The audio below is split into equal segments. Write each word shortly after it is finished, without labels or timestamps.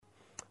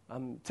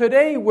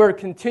Today we're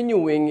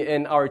continuing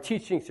in our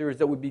teaching series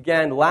that we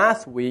began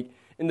last week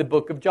in the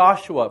book of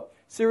Joshua.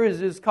 Series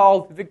is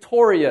called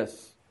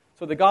Victorious.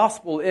 So the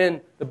gospel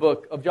in the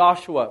book of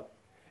Joshua.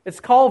 It's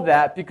called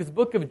that because the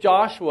book of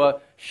Joshua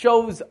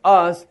shows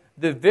us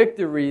the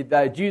victory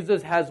that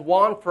Jesus has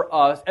won for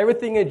us.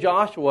 Everything in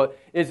Joshua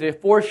is a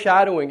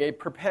foreshadowing, a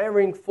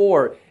preparing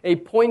for, a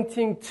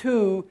pointing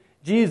to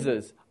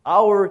Jesus,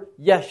 our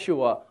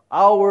Yeshua,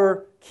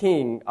 our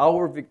King,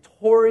 our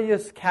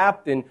victorious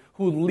captain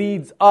who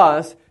leads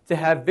us to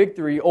have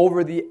victory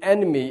over the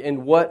enemy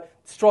in what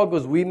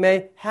struggles we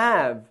may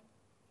have.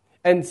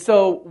 And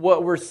so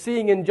what we're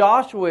seeing in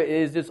Joshua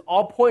is it's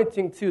all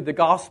pointing to the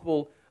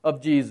gospel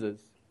of Jesus.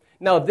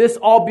 Now this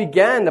all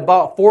began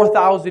about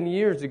 4,000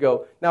 years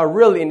ago. Now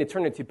really in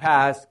eternity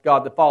past,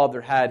 God the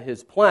Father had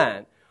His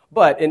plan.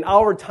 But in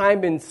our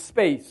time and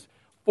space,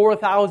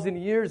 4,000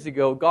 years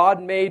ago,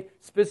 God made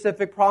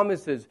specific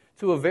promises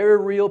to a very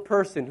real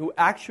person who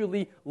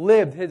actually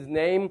lived. His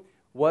name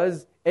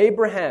was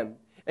Abraham.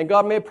 And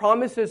God made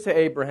promises to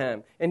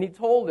Abraham. And He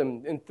told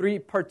him in three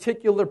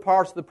particular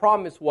parts of the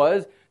promise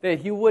was that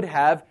he would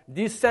have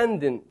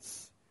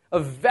descendants. A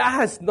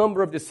vast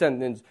number of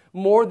descendants.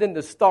 More than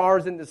the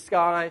stars in the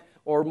sky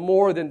or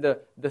more than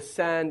the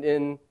sand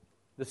in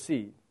the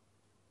sea.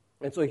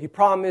 And so He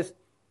promised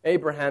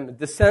Abraham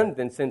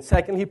descendants. And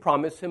second, He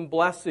promised him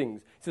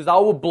blessings. He says, I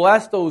will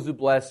bless those who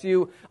bless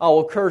you. I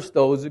will curse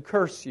those who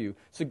curse you.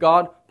 So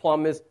God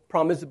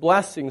promised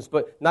blessings,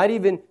 but not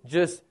even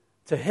just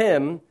to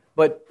him,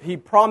 but He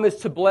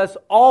promised to bless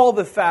all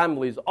the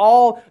families,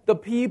 all the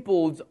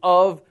peoples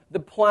of the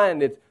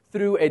planet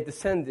through a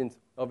descendant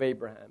of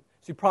Abraham.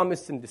 So He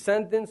promised him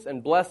descendants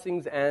and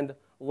blessings and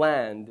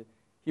land.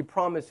 He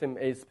promised him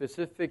a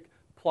specific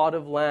plot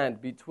of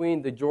land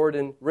between the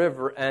Jordan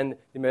River and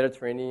the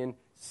Mediterranean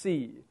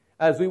Sea.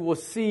 As we will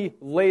see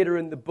later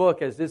in the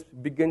book, as this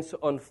begins to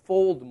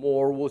unfold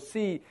more, we'll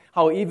see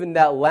how even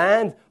that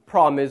land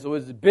promise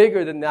was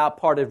bigger than that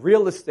part of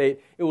real estate.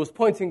 It was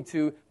pointing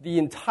to the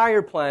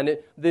entire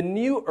planet, the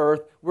new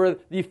earth, where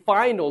the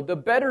final, the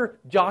better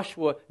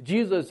Joshua,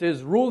 Jesus,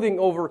 is ruling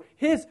over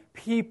His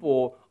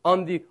people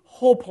on the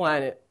whole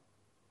planet.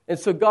 And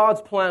so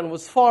God's plan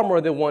was far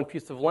more than one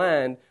piece of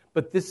land,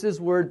 but this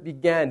is where it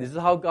began. This is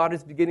how God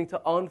is beginning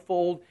to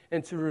unfold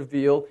and to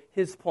reveal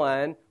His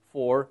plan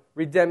for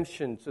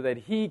redemption, so that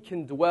He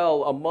can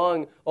dwell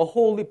among a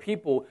holy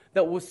people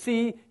that will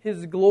see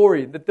His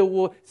glory, that they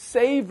will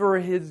savor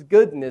His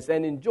goodness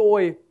and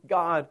enjoy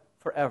God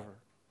forever.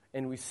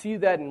 And we see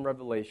that in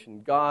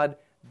Revelation, God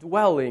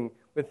dwelling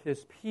with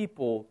His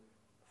people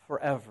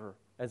forever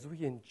as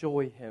we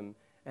enjoy Him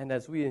and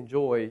as we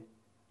enjoy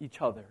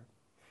each other.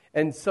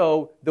 And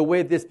so the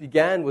way this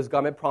began was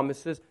God made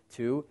promises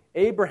to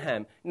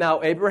Abraham.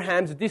 Now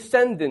Abraham's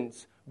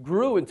descendants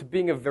grew into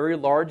being a very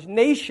large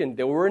nation.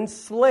 They were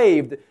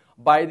enslaved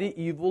by the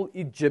evil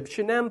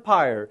Egyptian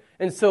empire.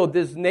 And so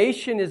this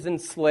nation is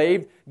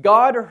enslaved.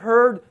 God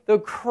heard the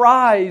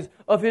cries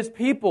of His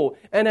people.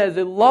 And as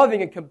a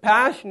loving and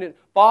compassionate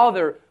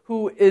Father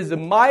who is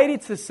mighty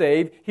to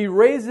save, He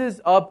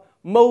raises up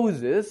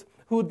Moses,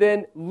 who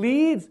then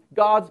leads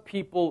God's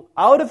people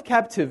out of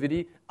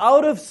captivity,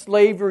 out of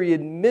slavery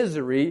and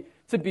misery,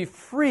 to be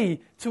free,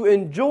 to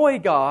enjoy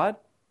God.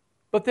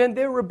 But then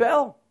they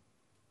rebel.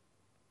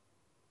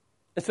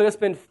 And so they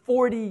spend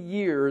 40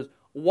 years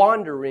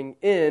wandering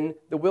in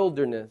the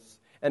wilderness.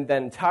 And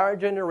that entire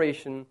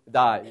generation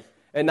dies.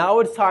 And now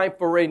it's time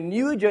for a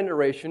new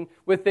generation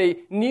with a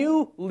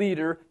new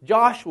leader,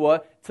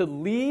 Joshua, to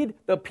lead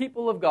the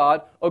people of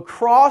God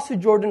across the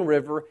Jordan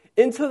River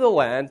into the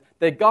land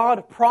that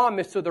God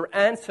promised to their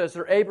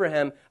ancestor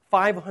Abraham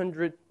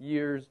 500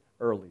 years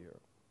earlier.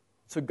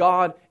 So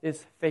God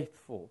is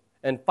faithful.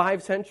 And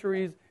 5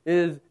 centuries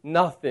is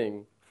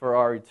nothing for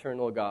our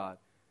eternal God.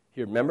 He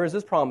remembers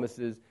His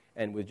promises,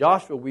 and with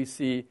Joshua we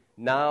see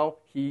now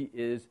He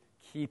is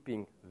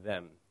keeping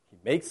them. He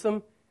makes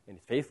them, and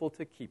He's faithful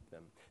to keep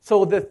them.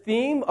 So the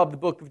theme of the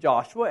book of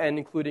Joshua, and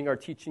including our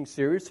teaching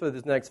series for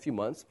this next few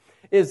months,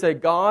 is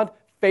that God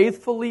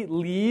faithfully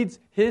leads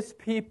His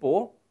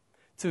people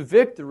to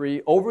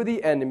victory over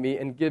the enemy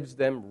and gives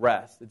them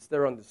rest. It's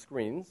there on the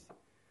screens.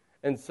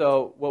 And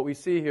so what we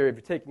see here, if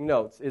you're taking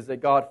notes, is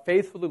that God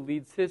faithfully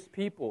leads His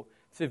people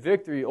to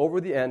victory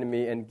over the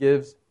enemy and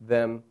gives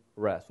them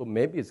rest. Well,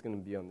 maybe it's going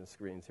to be on the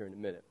screens here in a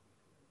minute.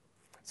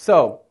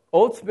 So,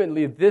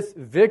 ultimately, this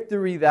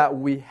victory that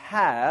we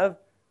have,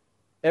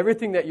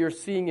 everything that you're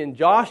seeing in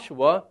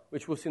Joshua,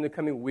 which we'll see in the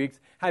coming weeks,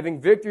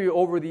 having victory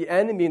over the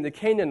enemy and the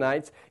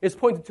Canaanites, is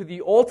pointing to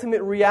the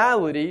ultimate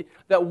reality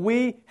that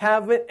we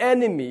have an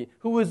enemy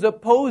who is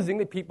opposing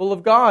the people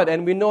of God.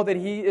 And we know that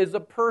he is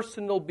a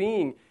personal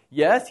being.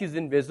 Yes, he's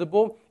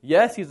invisible.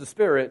 Yes, he's a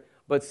spirit.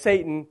 But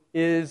Satan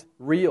is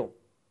real.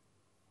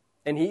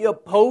 And he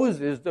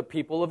opposes the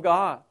people of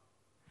God.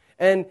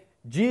 And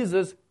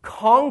Jesus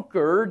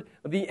conquered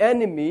the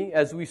enemy,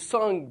 as we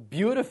sung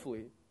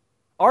beautifully.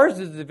 Ours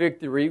is the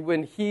victory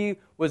when He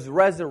was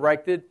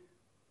resurrected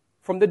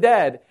from the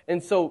dead.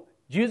 And so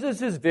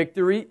Jesus'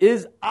 victory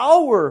is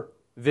our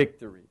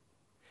victory.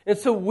 And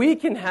so we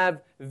can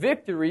have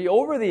victory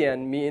over the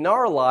enemy in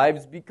our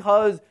lives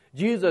because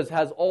Jesus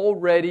has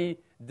already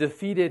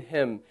defeated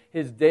him.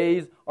 His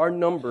days are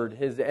numbered.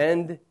 His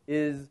end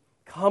is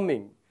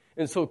coming.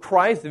 And so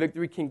Christ's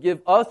victory can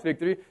give us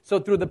victory. So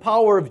through the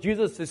power of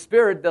Jesus'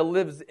 Spirit that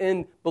lives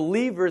in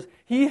believers,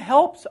 He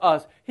helps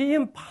us. He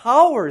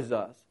empowers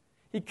us.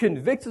 He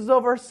convicts us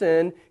of our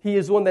sin. He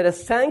is one that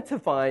is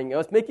sanctifying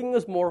us, making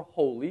us more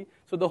holy.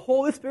 So the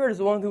Holy Spirit is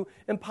the one who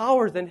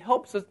empowers and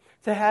helps us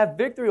to have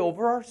victory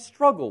over our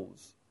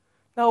struggles.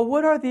 Now,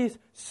 what are these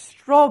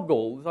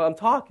struggles I'm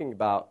talking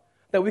about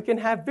that we can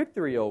have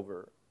victory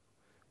over?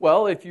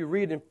 Well, if you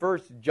read in 1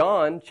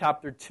 John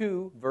chapter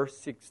 2, verse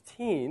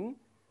 16,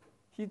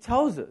 he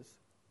tells us.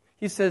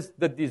 He says,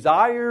 the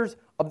desires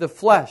of the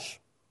flesh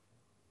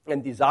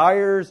and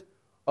desires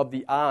of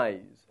the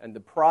eyes and the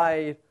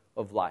pride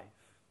of life.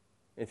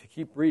 And if you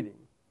keep reading,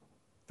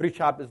 3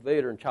 chapters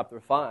later in chapter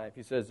 5,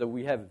 he says that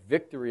we have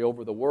victory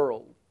over the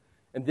world.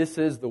 And this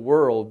is the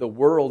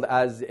world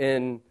as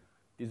in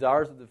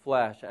desires of the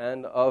flesh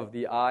and of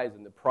the eyes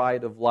and the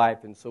pride of life.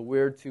 And so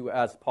we're to,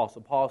 as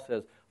Apostle Paul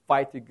says,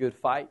 fight the good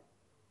fight.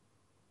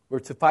 We're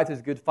to fight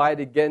this good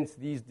fight against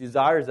these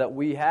desires that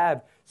we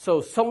have.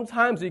 So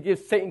sometimes we give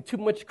Satan too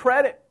much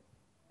credit.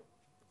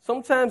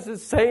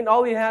 Sometimes Satan,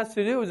 all he has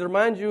to do is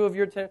remind you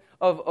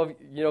of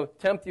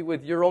tempt you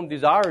with your own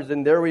desires,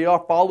 and there we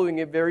are following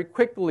it very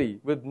quickly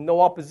with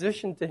no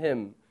opposition to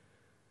him.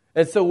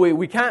 And so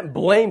we can't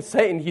blame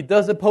Satan. He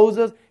does oppose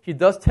us. He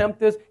does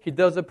tempt us. He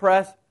does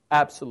oppress.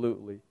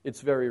 Absolutely.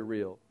 It's very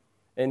real.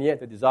 And yet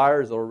the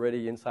desire is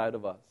already inside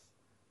of us.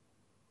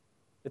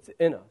 It's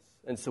in us.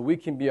 And so we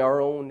can be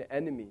our own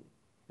enemy.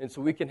 And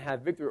so we can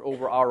have victory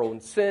over our own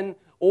sin,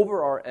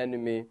 over our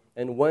enemy,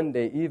 and one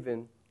day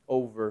even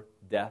over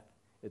death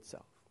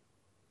itself.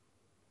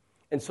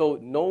 And so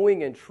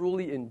knowing and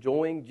truly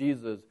enjoying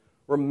Jesus,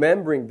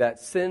 remembering that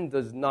sin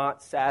does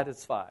not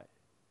satisfy.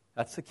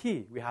 That's the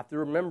key. We have to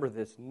remember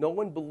this. No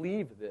one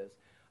believed this,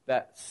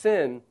 that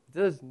sin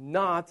does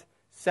not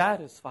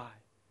satisfy.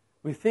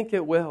 We think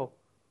it will,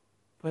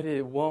 but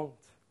it won't.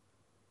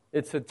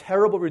 It's a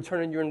terrible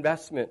return on your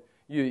investment.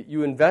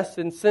 You invest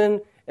in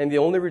sin, and the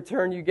only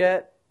return you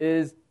get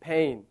is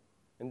pain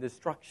and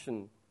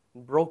destruction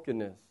and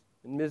brokenness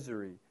and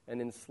misery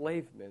and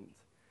enslavement.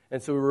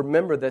 And so we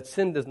remember that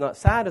sin does not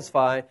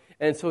satisfy.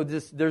 And so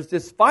there's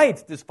this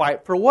fight. This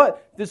fight for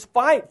what? This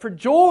fight for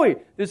joy.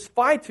 This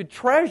fight to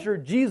treasure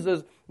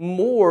Jesus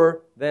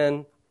more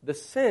than the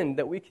sin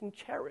that we can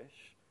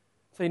cherish.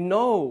 Say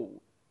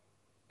no,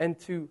 and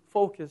to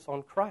focus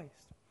on Christ.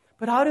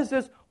 But how does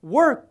this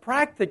work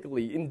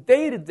practically in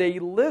day-to-day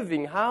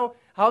living? How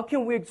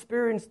can we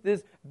experience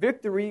this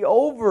victory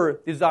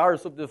over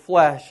desires of the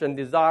flesh and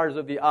desires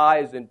of the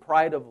eyes and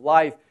pride of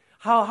life?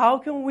 How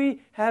can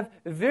we have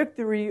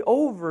victory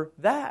over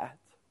that?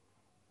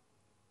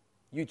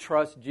 You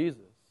trust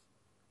Jesus.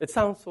 It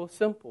sounds so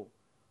simple.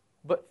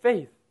 But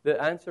faith,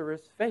 the answer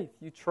is faith.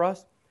 You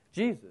trust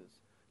Jesus.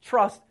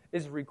 Trust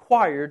is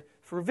required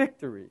for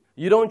victory.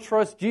 You don't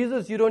trust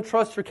Jesus, you don't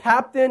trust your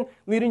captain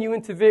leading you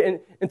into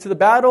the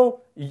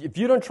battle. If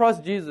you don't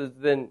trust Jesus,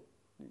 then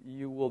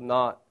you will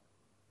not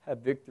have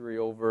victory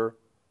over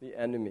the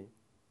enemy.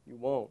 You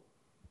won't.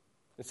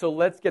 And so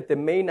let's get the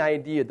main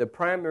idea, the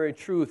primary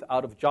truth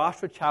out of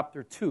Joshua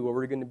chapter 2, where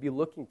we're going to be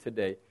looking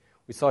today.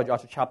 We saw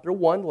Joshua chapter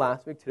 1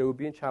 last week. Today we'll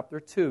be in chapter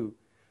 2.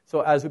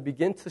 So as we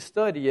begin to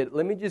study it,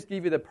 let me just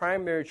give you the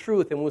primary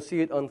truth, and we'll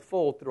see it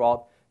unfold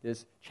throughout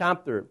this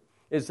chapter.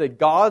 Is that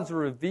God's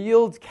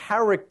revealed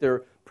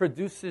character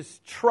produces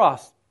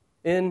trust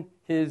in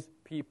His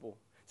people.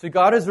 So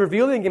God is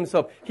revealing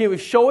Himself. He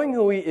was showing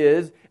who He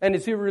is, and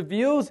as He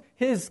reveals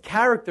His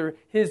character,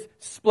 His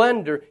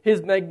splendor,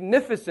 His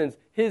magnificence,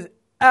 His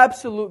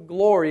absolute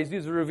glory,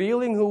 He's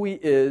revealing who He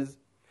is,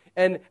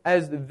 and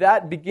as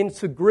that begins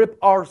to grip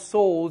our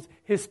souls,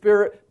 His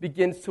Spirit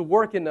begins to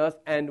work in us,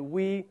 and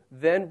we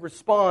then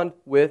respond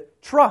with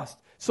trust.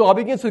 So it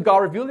begins with God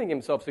revealing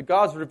Himself. So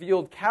God's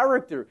revealed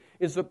character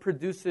is what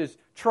produces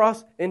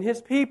trust in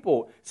His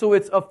people. So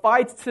it's a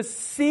fight to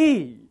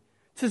see.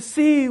 To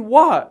see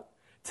what?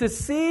 To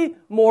see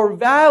more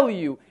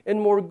value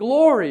and more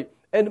glory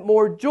and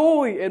more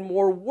joy and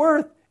more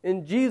worth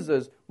in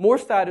Jesus, more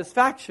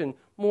satisfaction,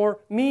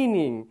 more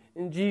meaning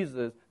in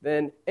Jesus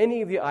than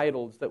any of the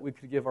idols that we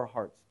could give our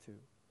hearts to.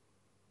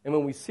 And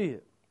when we see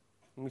it,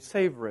 when we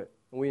savor it,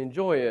 when we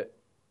enjoy it,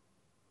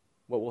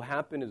 what will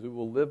happen is we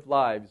will live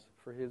lives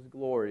for His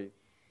glory.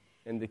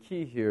 And the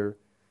key here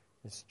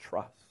is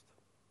trust.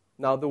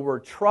 Now, the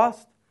word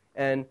trust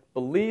and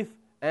belief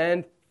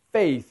and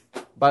faith,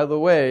 by the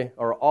way,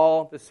 are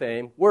all the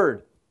same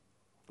word.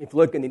 If you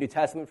look in the New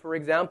Testament, for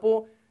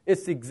example,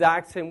 it's the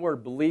exact same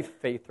word, belief,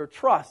 faith, or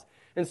trust.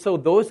 And so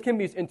those can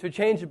be used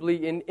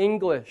interchangeably in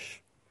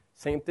English.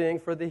 Same thing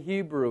for the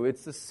Hebrew.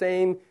 It's the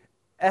same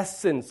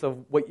essence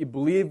of what you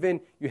believe in,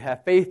 you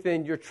have faith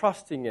in, you're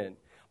trusting in.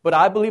 But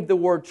I believe the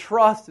word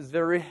trust is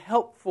very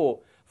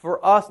helpful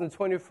for us in the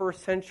 21st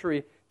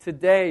century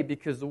today,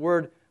 because the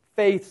word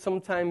faith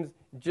sometimes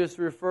just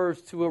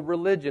refers to a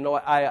religion. Oh,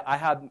 I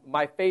have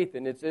my faith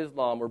and it's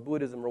Islam or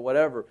Buddhism or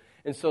whatever.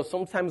 And so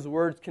sometimes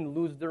words can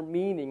lose their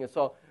meaning. And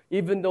so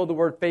even though the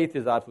word faith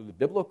is absolutely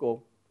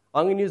biblical,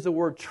 I'm going to use the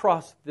word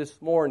trust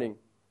this morning.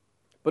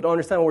 But to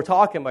understand what we're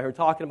talking about here, we're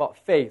talking about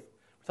faith.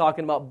 We're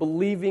talking about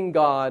believing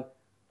God,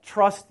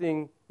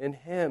 trusting in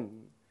Him.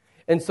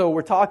 And so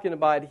we're talking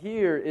about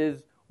here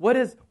is, what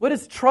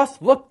does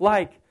trust look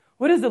like?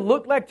 What does it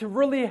look like to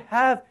really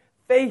have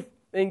faith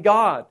in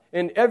God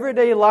in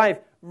everyday life,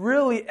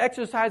 really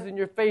exercising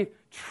your faith,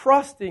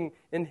 trusting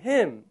in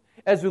Him?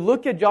 As we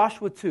look at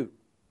Joshua 2,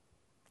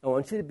 I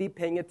want you to be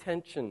paying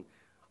attention.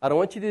 I don't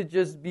want you to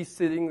just be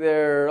sitting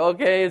there,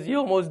 okay, is he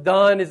almost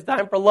done? Is it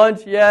time for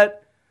lunch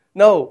yet?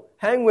 No,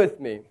 hang with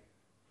me.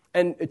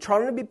 And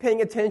trying to be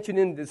paying attention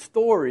in this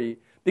story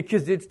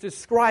because it's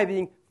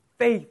describing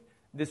faith,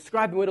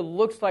 describing what it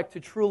looks like to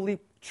truly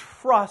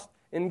trust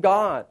in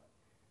God.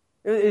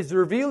 It's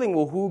revealing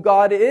who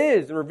God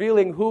is, and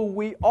revealing who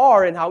we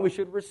are and how we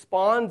should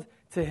respond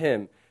to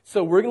Him.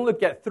 So we're going to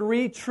look at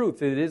three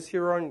truths. It is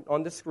here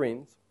on the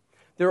screens.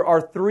 There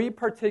are three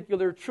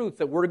particular truths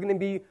that we're going to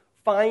be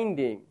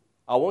finding.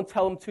 I won't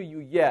tell them to you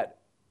yet.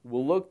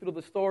 We'll look through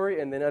the story,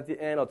 and then at the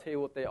end I'll tell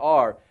you what they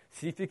are.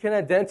 See if you can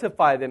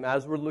identify them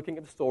as we're looking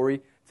at the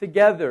story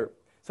together.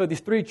 So these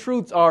three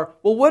truths are,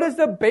 well, what is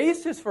the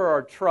basis for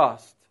our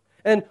trust?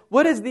 And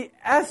what is the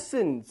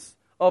essence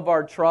of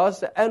our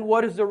trust? And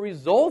what is the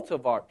result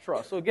of our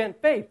trust? So again,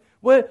 faith.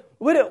 What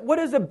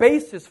is the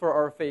basis for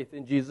our faith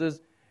in Jesus?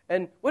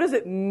 And what is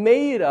it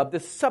made of? The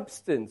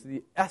substance,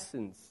 the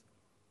essence.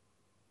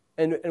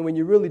 And when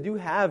you really do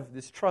have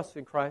this trust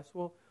in Christ,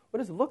 well, what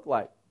does it look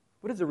like?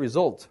 What is the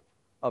result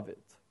of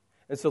it?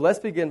 And so let's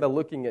begin by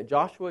looking at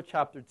Joshua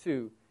chapter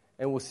 2,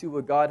 and we'll see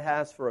what God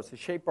has for us to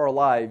shape our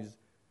lives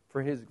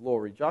for His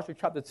glory. Joshua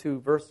chapter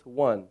 2, verse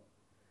 1.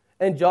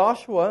 And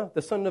Joshua,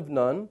 the son of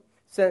Nun,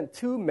 sent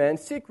 2 men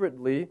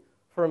secretly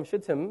from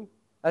Shittim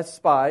as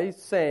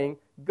spies, saying,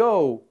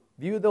 "Go,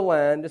 view the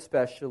land,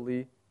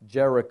 especially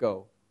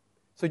Jericho."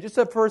 So just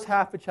the first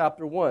half of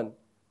chapter 1.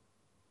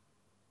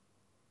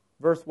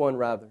 Verse 1,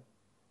 rather.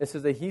 It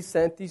says that he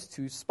sent these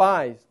 2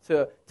 spies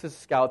to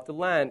scout the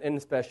land, and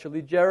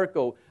especially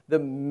Jericho, the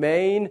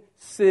main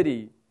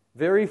city,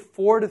 very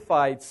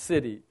fortified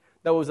city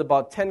that was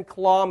about 10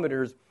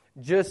 kilometers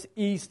just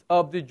east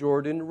of the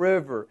Jordan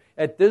River.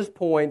 At this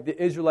point,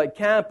 the Israelite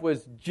camp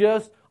was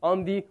just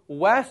on the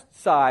west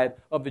side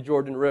of the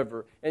Jordan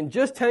River. And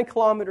just 10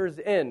 kilometers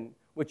in,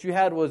 what you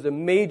had was a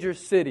major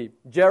city,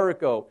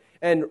 Jericho.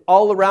 And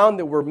all around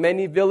there were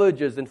many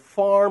villages and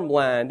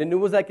farmland, and it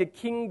was like a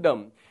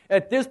kingdom.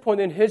 At this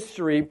point in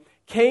history,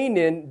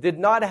 Canaan did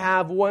not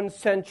have one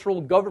central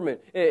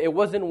government. It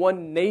wasn't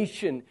one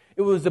nation.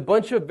 It was a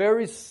bunch of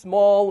very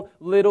small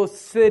little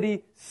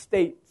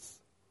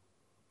city-states.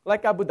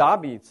 Like Abu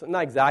Dhabi, it's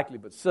not exactly,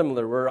 but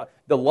similar, where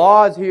the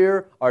laws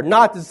here are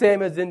not the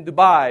same as in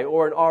Dubai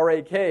or in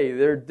RAK.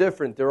 They're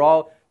different. They're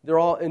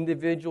all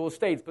individual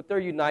states, but they're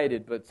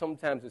united. But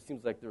sometimes it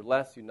seems like they're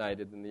less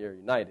united than they are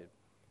united.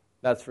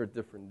 That's for a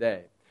different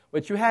day.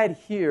 What you had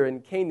here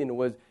in Canaan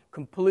was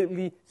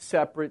completely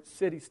separate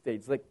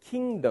city-states, like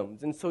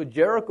kingdoms. And so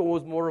Jericho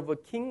was more of a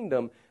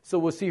kingdom. So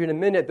we'll see here in a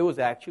minute, there was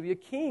actually a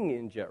king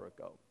in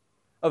Jericho.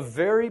 A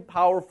very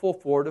powerful,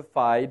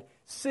 fortified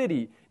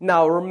city.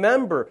 Now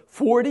remember,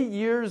 40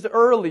 years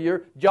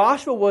earlier,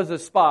 Joshua was a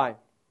spy,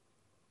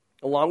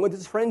 along with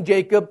his friend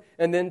Jacob,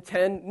 and then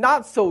 10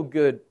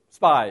 not-so-good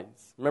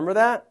spies. Remember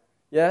that?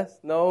 Yes?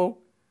 No?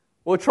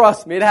 Well,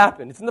 trust me, it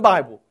happened. It's in the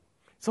Bible.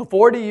 So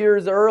 40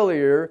 years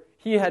earlier,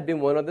 he had been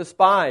one of the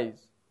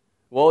spies.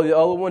 Well, the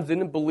other ones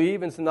didn't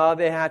believe, and so now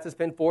they had to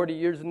spend 40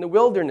 years in the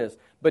wilderness.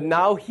 But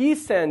now he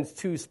sends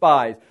 2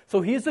 spies.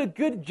 So he's a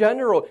good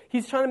general.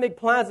 He's trying to make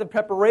plans and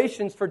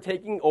preparations for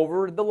taking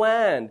over the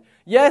land.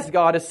 Yes,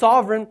 God is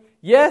sovereign.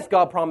 Yes,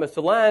 God promised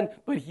the land,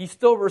 but he's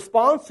still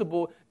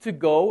responsible to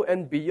go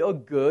and be a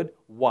good,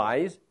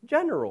 wise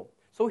general.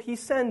 So he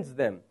sends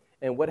them.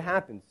 And what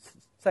happens?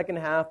 Second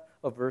half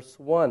of verse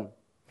 1.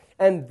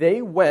 And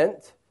they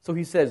went. So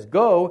he says,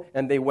 go,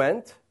 and they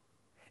went,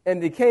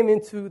 and they came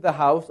into the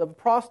house of a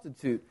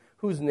prostitute,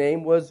 whose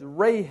name was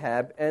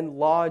Rahab, and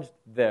lodged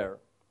there.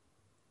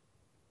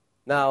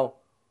 Now,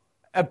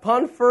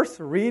 upon first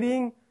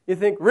reading, you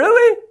think,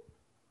 really?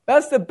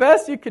 That's the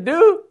best you could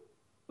do?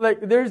 Like,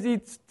 there's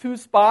these 2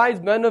 spies,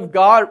 men of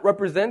God,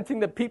 representing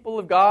the people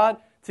of God,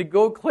 to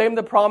go claim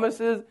the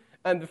promises,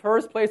 and the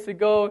first place to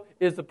go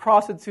is the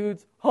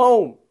prostitute's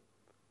home.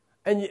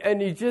 And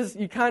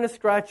you kind of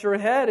scratch your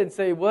head and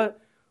say,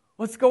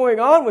 What's going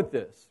on with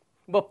this?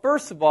 But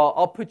first of all,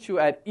 I'll put you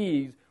at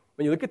ease.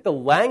 When you look at the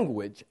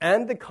language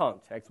and the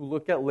context, we'll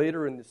look at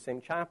later in the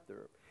same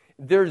chapter,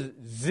 there's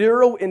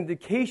 0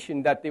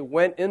 indication that they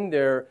went in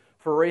there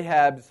for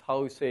Rahab's,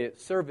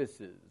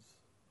 services.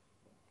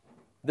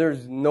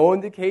 There's no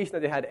indication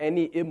that they had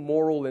any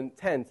immoral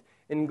intent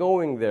in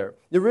going there.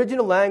 The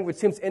original language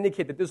seems to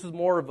indicate that this was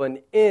more of an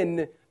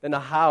inn than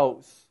a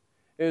house.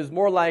 It was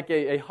more like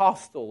a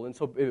hostel, and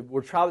so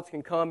where travelers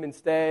can come and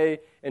stay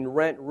and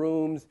rent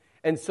rooms.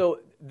 And so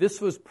this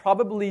was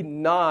probably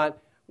not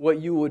what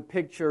you would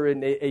picture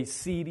in a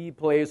seedy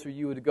place where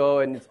you would go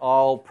and it's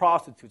all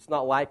prostitutes.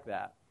 Not like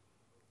that.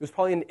 It was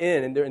probably an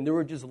inn, and they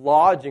were just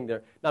lodging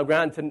there. Now,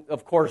 granted,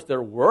 of course,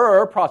 there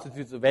were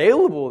prostitutes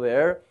available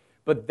there,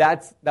 but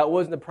that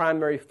wasn't the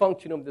primary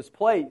function of this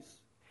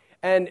place.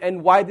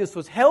 And why this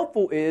was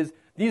helpful is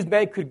these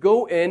men could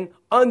go in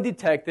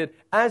undetected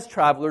as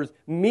travelers,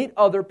 meet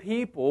other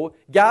people,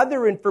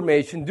 gather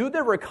information, do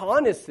their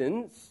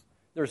reconnaissance,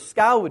 their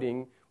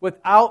scouting,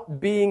 without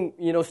being,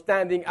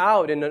 standing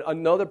out in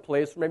another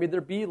place where maybe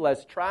there'd be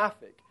less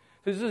traffic.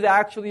 So this is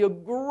actually a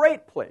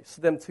great place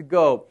for them to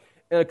go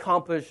and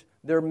accomplish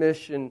their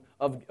mission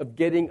of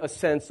getting a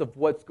sense of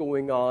what's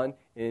going on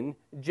in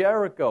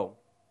Jericho.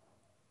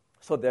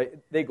 So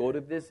they go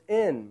to this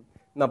inn.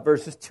 Now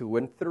verses 2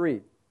 and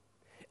 3.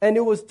 And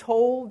it was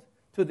told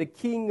to the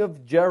king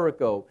of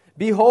Jericho,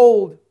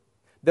 behold,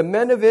 the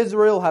men of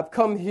Israel have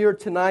come here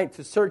tonight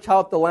to search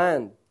out the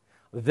land.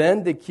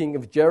 Then the king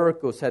of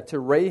Jericho said to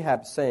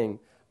Rahab, saying,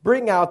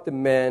 bring out the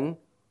men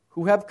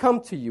who have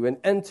come to you and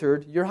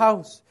entered your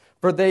house,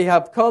 for they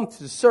have come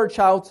to search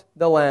out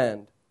the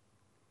land.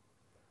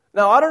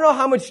 Now, I don't know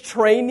how much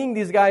training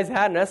these guys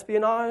had in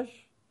espionage,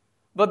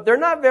 but they're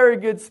not very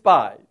good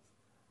spies,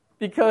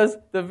 because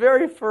the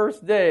very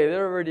first day, they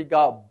already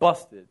got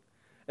busted.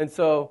 And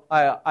so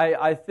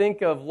I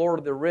think of Lord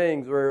of the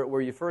Rings,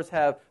 where you first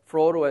have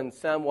Frodo and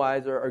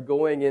Samwise are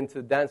going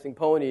into Dancing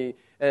Pony,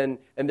 and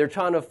they're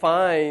trying to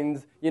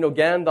find,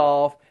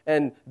 Gandalf,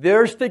 and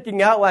they're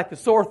sticking out like a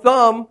sore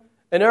thumb,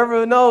 and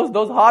everyone knows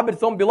those hobbits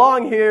don't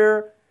belong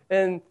here.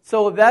 And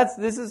so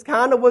this is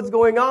kind of what's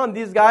going on.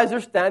 These guys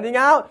are standing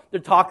out. They're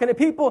talking to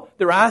people.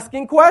 They're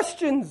asking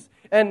questions.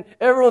 And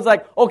everyone's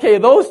like, okay,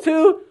 those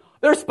two,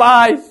 they're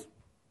spies.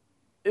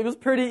 It was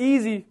pretty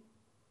easy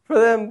for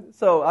them.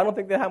 So I don't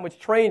think they had much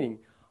training.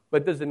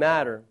 But it doesn't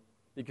matter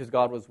because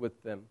God was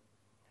with them.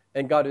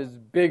 And God is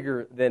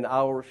bigger than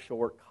our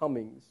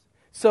shortcomings.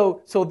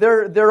 So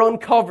they're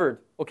uncovered,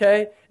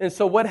 okay? And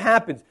so what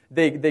happens?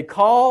 They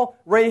call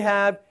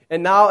Rahab,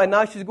 and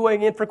now she's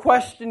going in for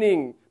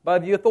questioning by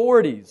the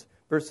authorities.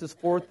 Verses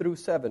 4 through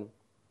 7.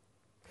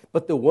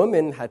 But the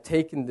woman had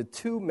taken the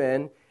two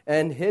men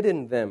and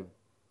hidden them.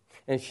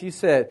 And she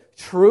said,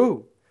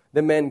 true,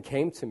 the men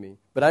came to me,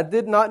 but I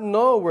did not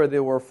know where they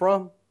were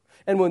from.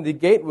 And when the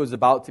gate was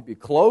about to be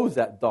closed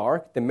at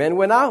dark, the men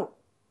went out.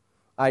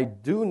 They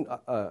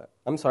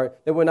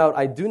went out.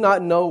 I do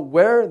not know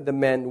where the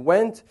men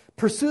went.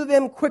 Pursue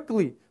them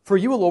quickly, for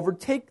you will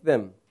overtake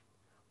them.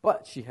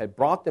 But she had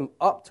brought them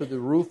up to the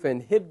roof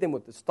and hid them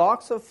with the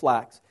stalks of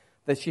flax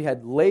that she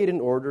had laid in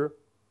order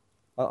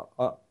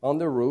on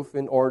the roof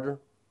in order.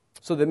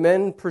 So the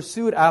men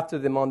pursued after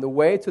them on the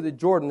way to the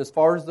Jordan as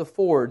far as the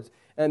fords,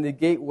 and the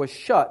gate was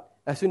shut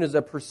as soon as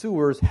the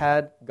pursuers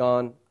had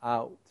gone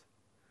out.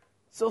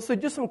 So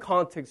just some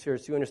context here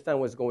so you understand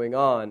what's going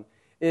on.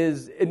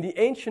 Is in the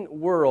ancient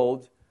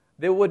world,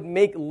 they would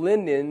make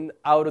linen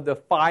out of the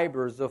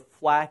fibers of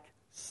flax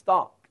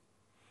stalk.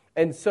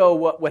 And so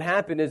what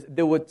happened is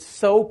they would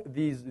soak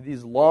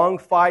these long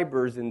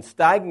fibers in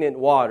stagnant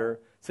water.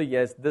 So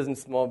yes, it doesn't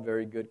smell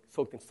very good,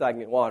 soaked in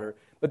stagnant water.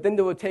 But then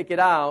they would take it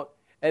out,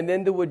 and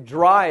then they would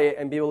dry it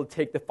and be able to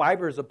take the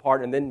fibers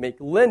apart and then make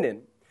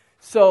linen.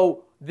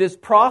 So this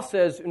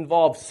process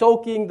involves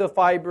soaking the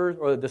fibers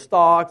or the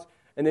stalks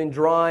and then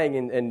drying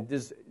and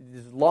this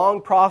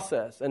long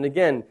process. And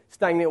again,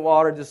 stagnant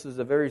water, this is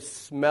a very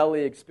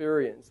smelly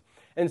experience.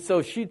 And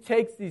so she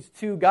takes these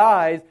two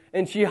guys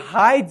and she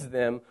hides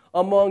them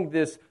among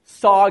this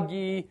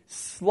soggy,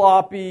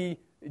 sloppy,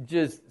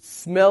 just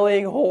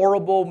smelling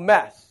horrible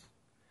mess.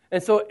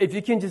 And so if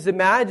you can just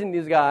imagine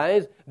these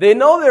guys, they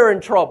know they're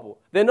in trouble.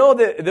 They know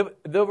that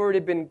they've already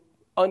been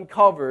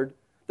uncovered.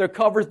 Their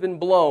cover's been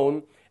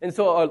blown. And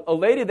so a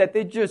lady that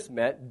they just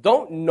met,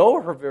 don't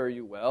know her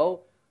very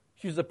well.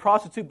 She's a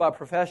prostitute by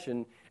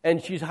profession,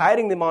 and she's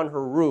hiding them on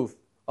her roof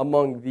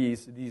among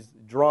these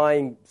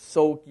drying,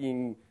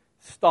 soaking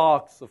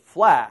stalks of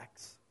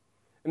flax.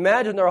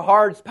 Imagine their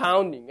hearts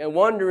pounding and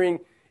wondering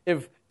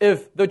if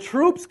the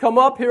troops come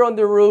up here on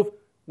the roof,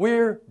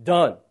 we're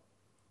done.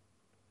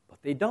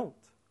 But they don't.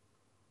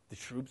 The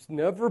troops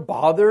never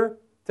bother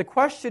to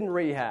question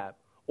Rahab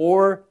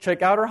or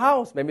check out her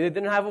house. Maybe they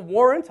didn't have a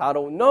warrant, I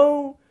don't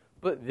know,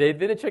 but they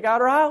didn't check out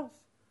her house.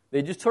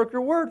 They just took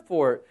her word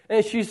for it.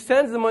 And she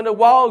sends them on a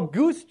wild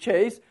goose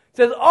chase,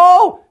 says,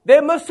 oh,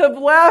 they must have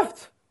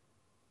left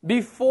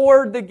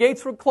before the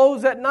gates were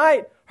closed at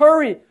night.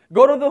 Hurry,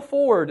 go to the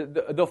ford.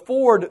 The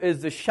ford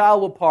is the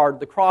shallow part of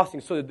the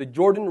crossing. So the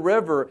Jordan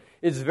River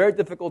is very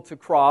difficult to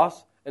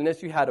cross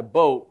unless you had a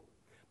boat.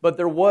 But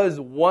there was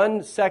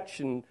one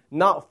section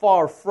not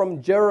far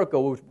from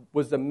Jericho, which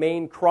was the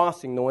main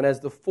crossing known as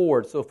the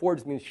ford. So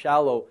ford means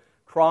shallow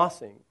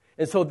crossing.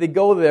 And so they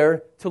go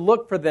there to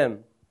look for them.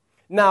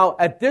 Now,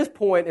 at this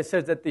point, it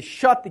says that they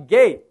shut the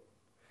gate.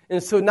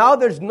 And so now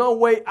there's no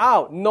way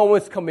out. No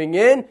one's coming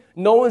in.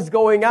 No one's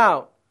going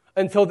out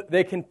until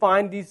they can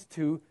find these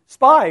two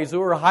spies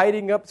who are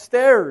hiding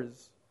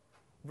upstairs.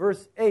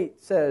 Verse 8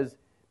 says,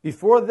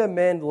 Before the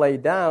men lay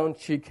down,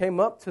 she came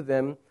up to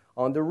them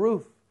on the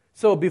roof.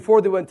 So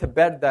before they went to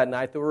bed that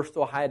night, they were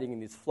still hiding in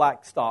these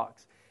flax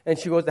stalks. And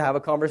she goes to have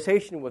a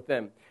conversation with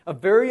them. A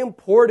very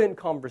important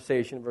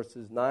conversation,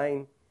 verses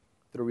 9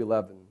 through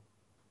 11.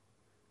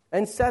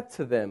 And said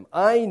to them,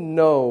 I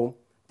know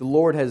the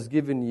Lord has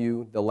given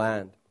you the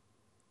land,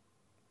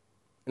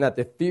 and that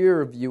the fear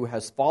of you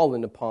has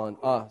fallen upon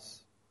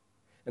us,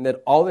 and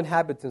that all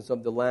inhabitants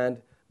of the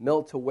land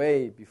melt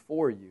away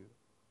before you.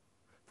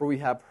 For we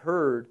have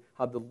heard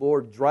how the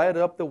Lord dried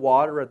up the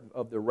water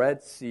of the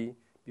Red Sea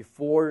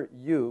before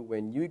you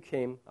when you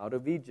came out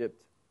of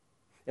Egypt,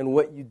 and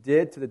what you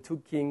did to the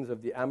two kings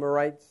of the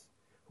Amorites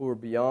who were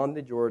beyond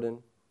the Jordan,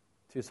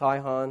 to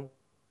Sihon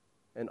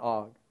and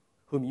Og,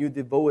 whom you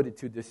devoted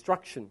to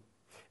destruction.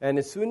 And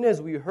as soon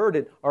as we heard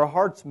it, our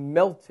hearts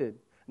melted,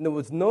 and there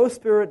was no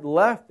spirit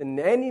left in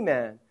any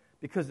man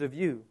because of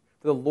you.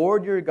 For the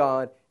Lord your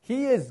God,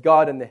 He is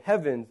God in the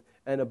heavens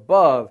and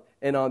above,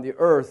 and on the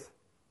earth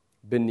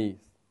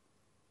beneath.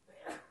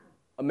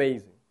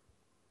 Amazing.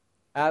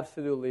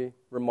 Absolutely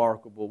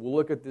remarkable. We'll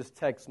look at this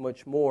text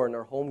much more in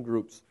our home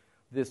groups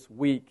this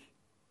week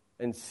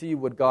and see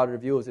what God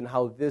reveals and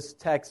how this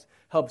text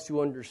helps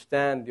you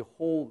understand the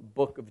whole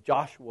book of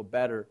Joshua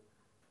better.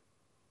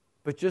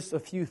 But just a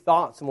few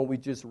thoughts on what we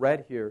just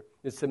read here.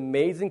 This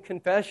amazing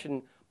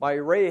confession by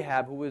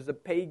Rahab, who is a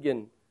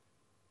pagan.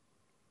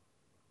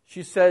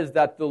 She says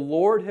that the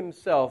Lord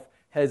Himself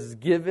has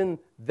given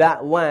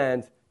that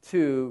land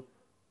to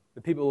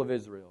the people of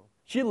Israel.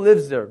 She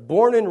lives there,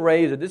 born and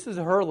raised. This is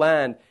her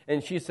land.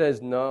 And she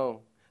says,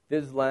 no,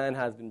 this land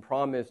has been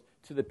promised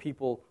to the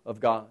people of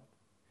God.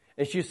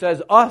 And she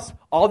says, us,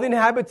 all the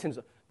inhabitants,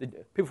 the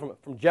people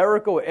from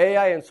Jericho,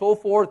 Ai, and so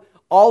forth,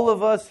 all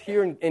of us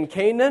here in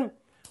Canaan,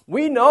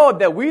 we know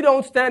that we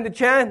don't stand a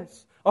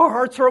chance. Our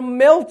hearts are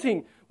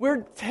melting.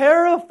 We're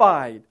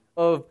terrified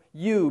of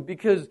you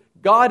because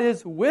God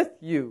is with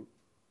you.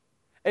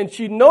 And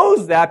she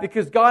knows that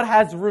because God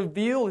has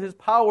revealed His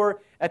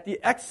power at the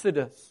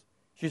Exodus.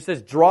 She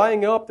says,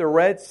 drying up the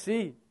Red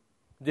Sea,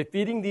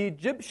 defeating the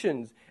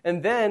Egyptians,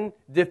 and then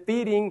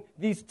defeating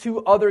these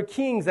two other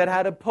kings that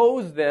had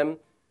opposed them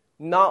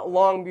not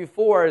long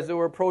before as they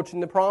were approaching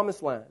the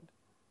Promised Land.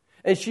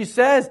 And she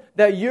says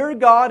that your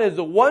God is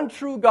the one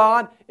true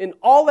God in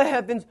all the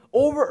heavens,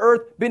 over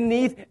earth,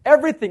 beneath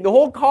everything, the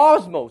whole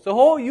cosmos, the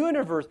whole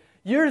universe.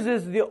 Yours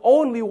is the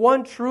only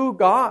one true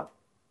God.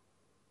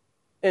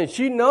 And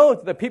she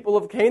knows the people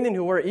of Canaan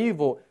who are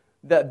evil,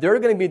 that they're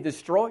going to be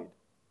destroyed.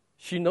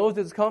 She knows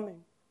it's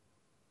coming.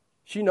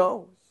 She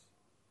knows.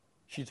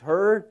 She's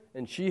heard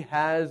and she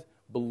has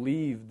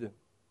believed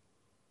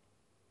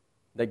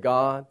that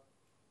God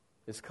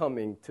is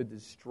coming to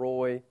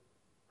destroy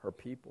her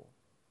people.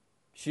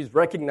 She's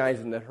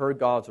recognizing that her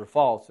gods are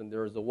false and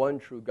there is the one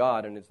true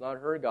God, and it's not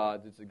her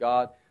gods, it's the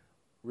God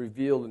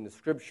revealed in the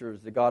Scriptures,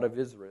 the God of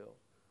Israel,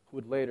 who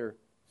would later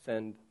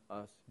send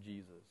us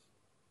Jesus.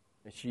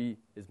 And she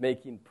is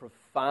making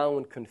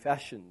profound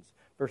confessions.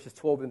 Verses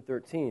 12 and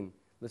 13,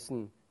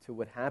 listen to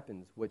what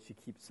happens, what she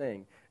keeps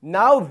saying.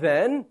 Now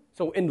then,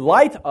 so in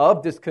light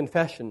of this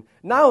confession,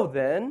 now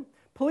then,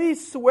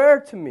 please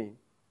swear to me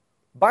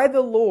by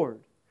the Lord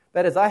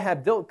that as I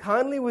have dealt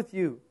kindly with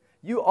you,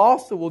 you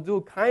also will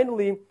deal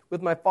kindly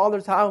with my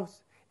father's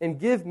house, and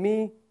give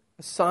me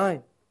a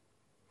sign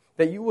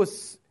that you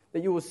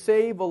will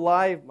save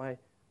alive my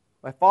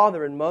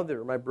father and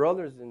mother, my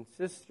brothers and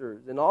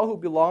sisters, and all who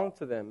belong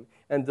to them,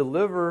 and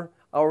deliver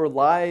our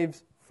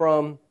lives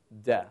from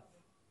death.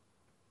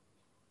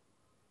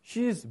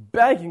 She is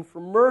begging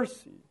for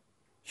mercy.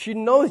 She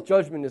knows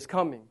judgment is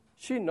coming.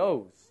 She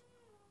knows.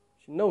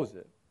 She knows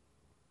it.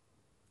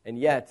 And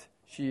yet,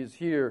 she is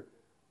here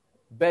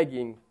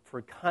begging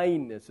for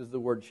kindness, is the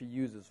word she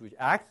uses, which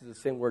acts as the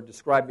same word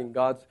describing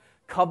God's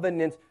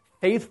covenant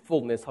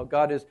faithfulness, how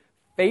God is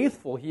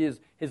faithful. He is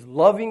His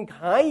loving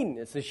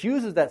kindness. And she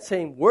uses that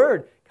same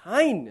word,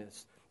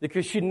 kindness,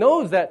 because she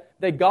knows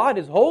that God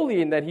is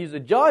holy and that He's a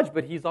judge,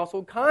 but He's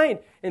also kind.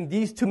 And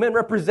these two men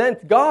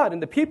represent God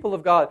and the people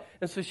of God.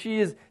 And so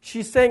she's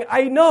saying,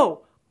 I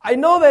know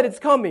that it's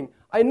coming.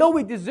 I know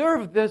we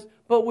deserve this,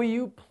 but will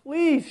you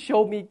please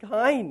show me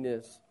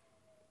kindness?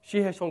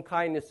 She has shown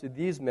kindness to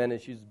these men,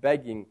 and she's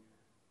begging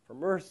for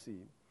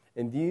mercy.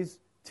 And these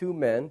two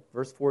men,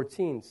 verse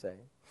 14, say,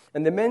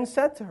 and the men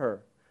said to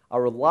her,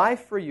 our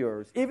life for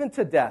yours, even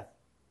to death.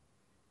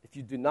 If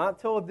you do not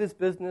tell this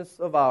business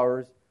of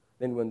ours,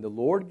 then when the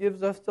Lord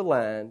gives us the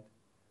land,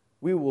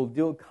 we will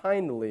deal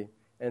kindly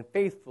and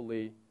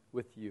faithfully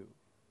with you.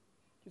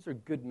 These are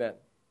good men.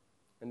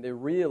 And they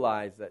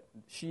realize that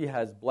she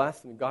has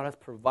blessed them. God has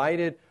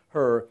provided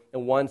her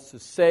and wants to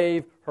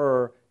save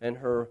her and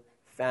her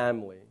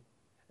family.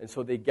 And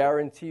so they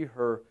guarantee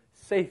her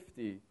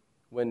safety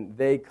when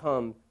they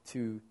come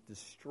to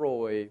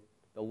destroy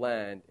the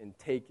land and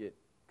take it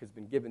because it's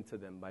been given to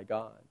them by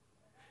God.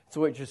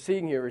 So what you're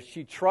seeing here is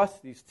she trusts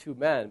these two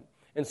men.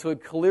 And so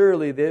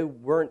clearly they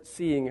weren't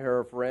seeing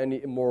her for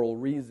any immoral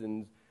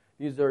reasons.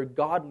 These are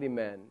godly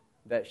men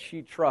that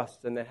she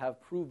trusts and that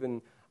have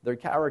proven their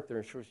character.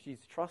 And so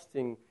she's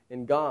trusting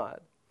in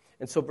God.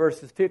 And so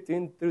verses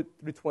 15 through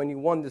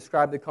 21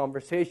 describe the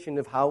conversation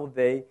of how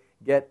they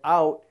get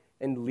out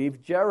and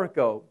leave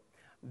Jericho.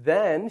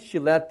 Then she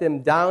let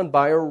them down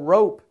by a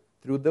rope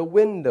through the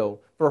window,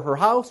 for her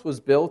house was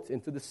built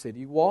into the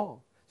city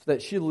wall, so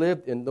that she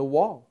lived in the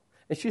wall.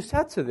 And she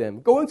said to them,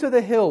 "Go into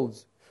the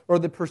hills, or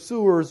the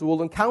pursuers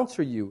will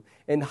encounter you,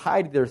 and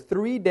hide there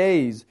 3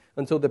 days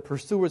until the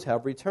pursuers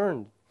have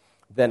returned.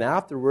 Then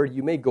afterward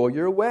you may go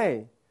your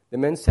way." The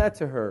men said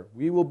to her,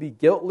 "We will be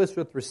guiltless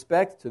with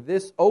respect to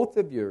this oath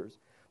of yours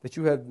that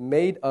you have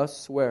made us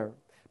swear.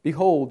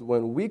 Behold,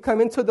 when we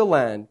come into the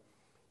land,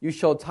 you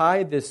shall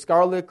tie this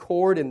scarlet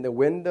cord in the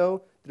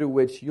window through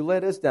which you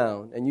let us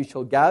down, and you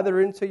shall gather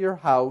into your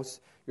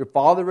house your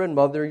father and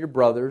mother, your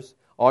brothers,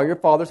 all your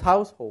father's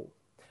household.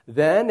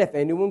 Then if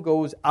anyone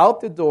goes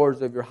out the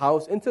doors of your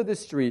house into the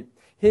street,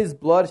 his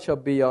blood shall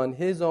be on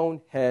his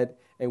own head,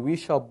 and we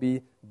shall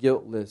be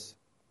guiltless.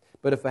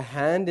 But if a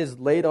hand is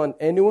laid on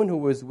anyone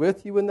who is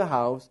with you in the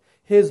house,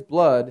 his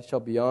blood shall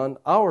be on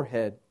our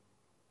head.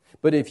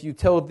 But if you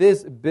tell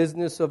this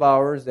business of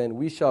ours, then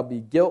we shall be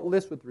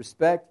guiltless with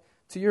respect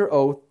to your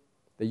oath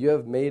that you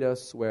have made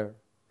us swear."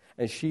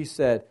 And she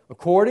said,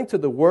 "According to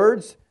the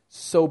words,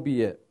 so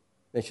be it."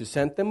 And she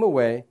sent them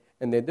away,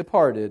 and they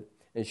departed,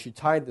 and she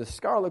tied the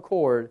scarlet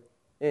cord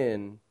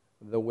in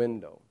the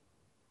window.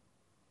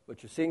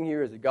 What you're seeing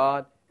here is that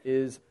God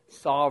is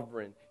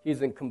sovereign.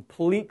 He's in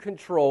complete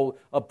control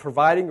of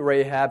providing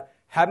Rahab,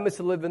 having us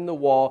to live in the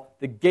wall.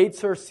 The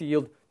gates are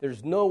sealed.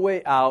 There's no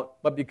way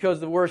out. But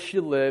because of where she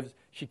lives,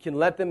 she can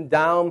let them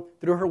down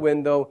through her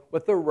window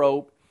with a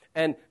rope.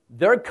 And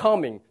they're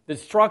coming.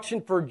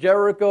 Destruction for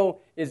Jericho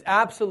is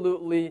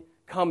absolutely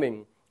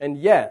coming. And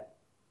yet,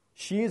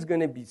 she is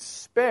going to be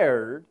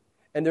spared.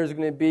 And there's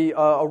going to be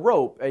a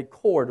rope, a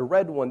cord, a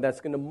red one, that's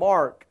going to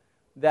mark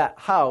that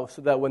house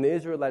so that when the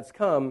Israelites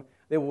come,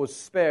 they will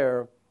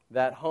spare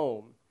that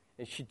home.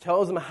 And she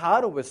tells them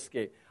how to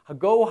escape.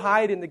 Go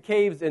hide in the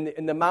caves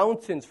in the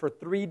mountains for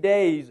 3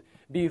 days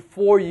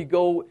before you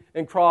go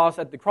and cross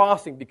at the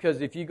crossing. Because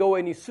if you go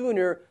any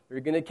sooner, they're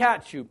going to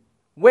catch you.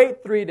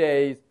 Wait 3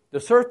 days. The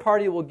search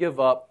party will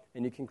give up,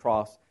 and you can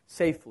cross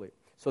safely.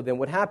 So then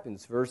what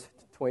happens? Verse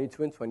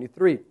 22 and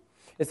 23.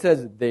 It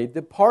says, "They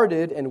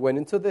departed and went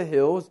into the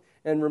hills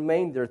and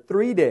remained there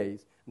 3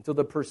 days until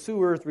the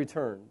pursuers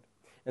returned.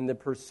 And the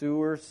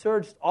pursuers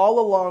searched all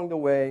along the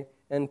way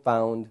and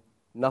found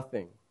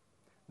nothing.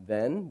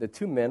 Then the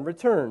 2 men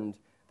returned.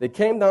 They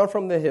came down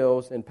from the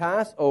hills and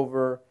passed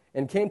over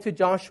and came to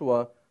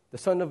Joshua, the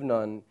son of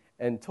Nun,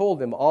 and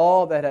told him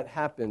all that had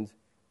happened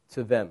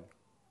to them."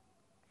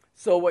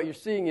 So what you're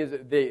seeing is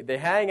that they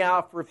hang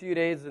out for a few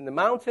days in the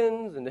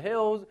mountains and the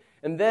hills,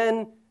 and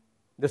then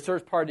the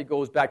search party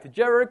goes back to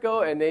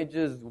Jericho, and they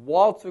just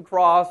waltz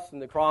across in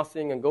the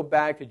crossing and go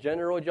back to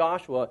General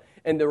Joshua,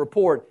 and they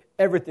report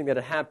everything that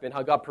had happened,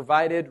 how God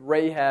provided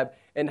Rahab,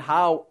 and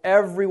how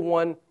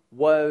everyone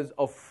was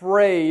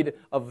afraid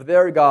of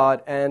their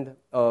God and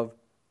of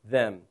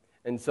them.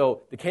 And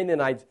so the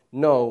Canaanites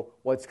know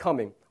what's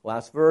coming.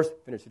 Last verse,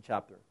 finish the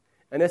chapter.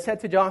 "And they said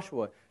to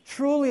Joshua,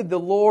 'Truly the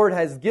Lord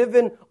has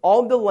given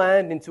all the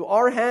land into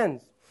our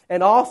hands,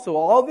 and also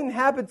all the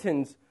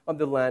inhabitants of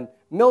the land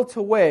melt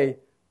away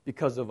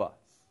because of us.'"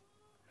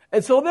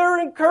 And so they're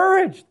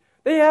encouraged.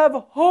 They have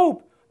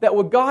hope that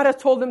what God has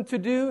told them to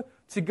do,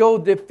 to go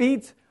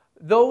defeat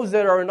those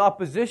that are in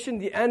opposition,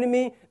 the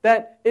enemy,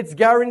 that it's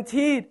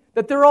guaranteed,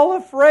 that they're all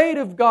afraid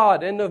of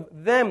God and of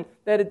them,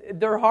 that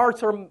their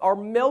hearts are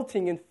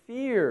melting in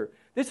fear.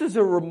 This is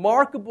a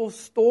remarkable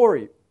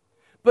story.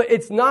 But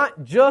it's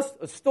not just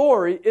a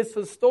story, it's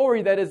a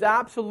story that is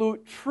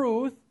absolute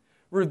truth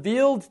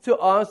revealed to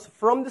us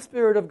from the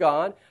Spirit of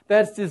God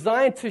that's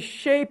designed to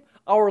shape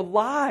our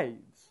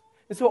lives.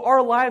 And so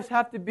our lives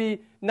have to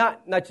be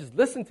not just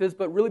listen to this,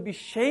 but really be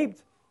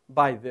shaped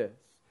by this.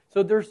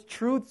 So there's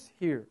truths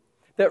here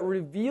that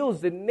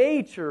reveals the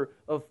nature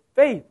of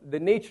faith, the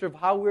nature of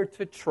how we're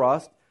to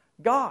trust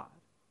God.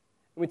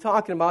 And we're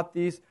talking about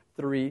these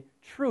 3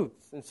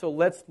 truths. And so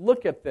let's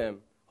look at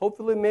them.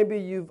 Hopefully maybe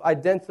you've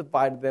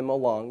identified them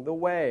along the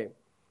way.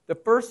 The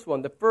first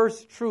one, the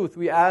first truth,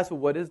 we ask,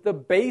 what is the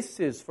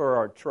basis for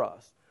our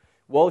trust?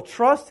 Well,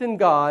 trust in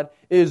God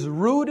is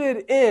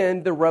rooted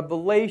in the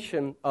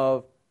revelation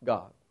of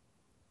God.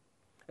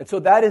 And so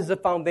that is the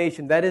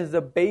foundation, that is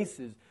the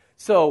basis.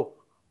 So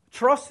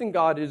trust in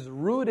God is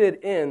rooted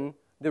in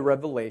the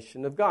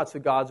revelation of God. So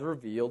God's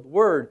revealed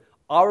word.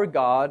 Our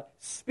God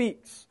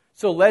speaks.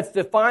 So let's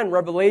define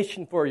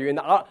revelation for you. And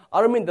I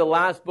don't mean the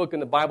last book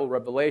in the Bible,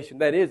 Revelation.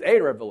 That is a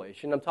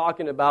revelation. I'm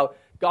talking about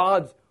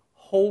God's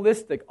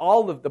holistic,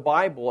 all of the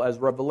Bible as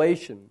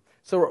revelation.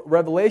 So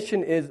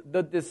revelation is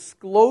the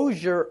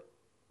disclosure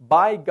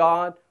by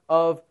God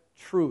of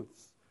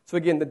truths. So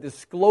again, the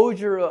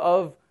disclosure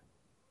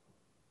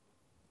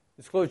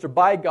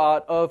by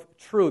God of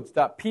truths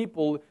that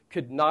people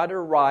could not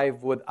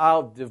arrive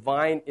without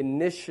divine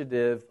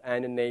initiative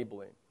and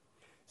enabling.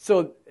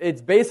 So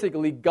it's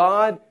basically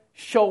God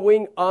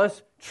showing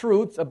us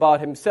truths about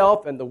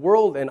Himself and the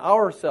world and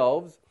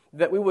ourselves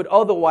that we would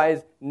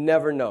otherwise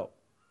never know.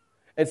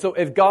 And so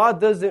if God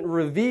doesn't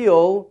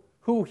reveal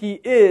who He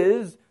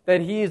is,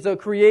 that He is a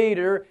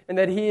creator, and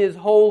that He is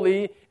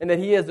holy, and that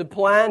He has a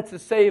plan to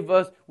save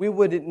us, we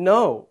wouldn't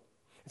know.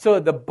 So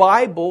the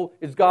Bible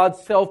is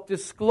God's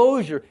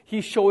self-disclosure.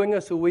 He's showing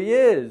us who He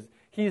is.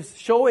 He's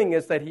showing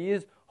us that He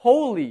is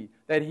holy,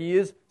 that He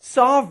is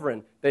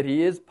sovereign, that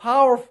He is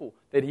powerful,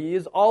 that He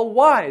is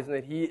all-wise, and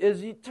that He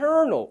is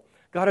eternal.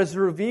 God is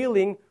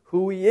revealing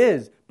who He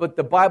is. But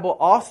the Bible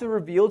also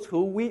reveals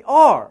who we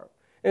are.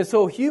 And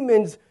so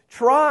humans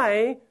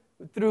try,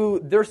 through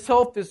their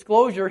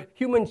self-disclosure,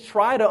 humans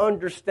try to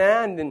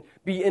understand and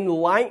be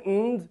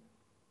enlightened,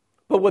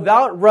 but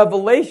without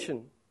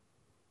revelation,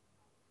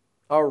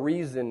 our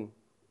reason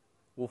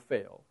will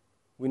fail.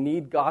 We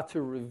need God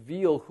to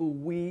reveal who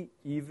we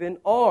even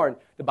are.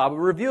 The Bible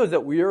reveals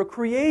that we are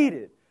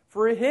created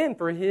for Him,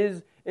 for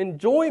His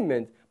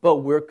enjoyment, but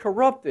we're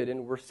corrupted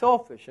and we're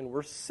selfish and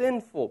we're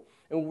sinful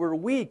and we're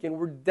weak and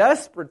we're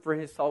desperate for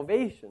His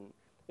salvation.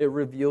 It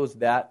reveals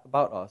that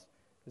about us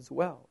as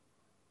well.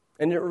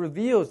 And it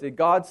reveals that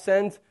God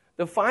sent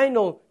the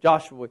final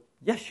Joshua,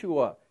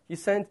 Yeshua. He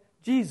sent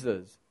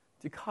Jesus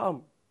to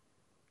come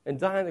and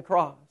die on the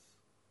cross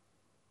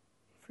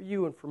for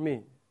you and for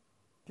me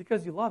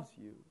because He loves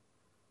you.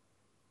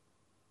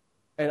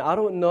 And I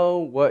don't know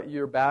what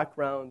your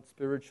background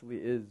spiritually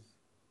is.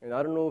 And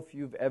I don't know if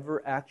you've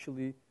ever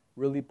actually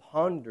really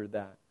pondered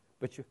that.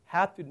 But you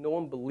have to know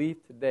and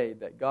believe today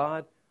that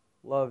God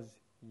loves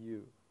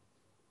you.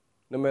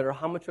 No matter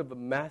how much of a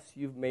mess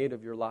you've made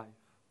of your life.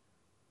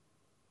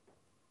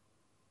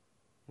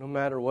 No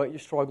matter what you're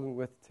struggling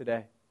with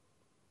today.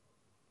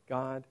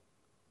 God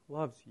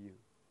loves you.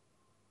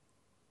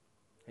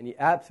 And He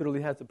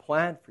absolutely has a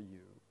plan for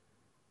you.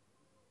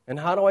 And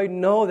how do I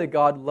know that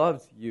God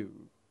loves you?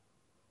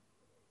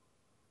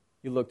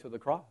 You look to the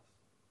cross.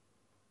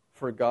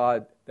 For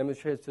God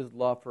demonstrates His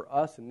love for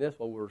us in this: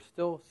 while we're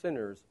still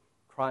sinners,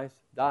 Christ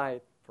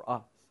died for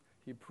us.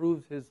 He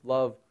proves His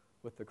love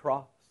with the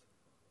cross.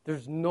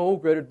 There's no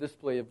greater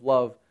display of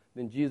love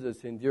than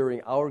Jesus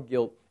enduring our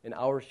guilt and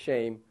our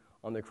shame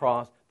on the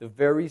cross. The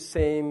very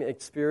same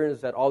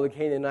experience that all the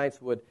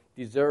Canaanites would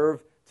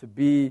deserve to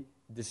be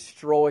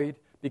destroyed,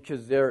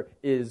 because there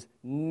is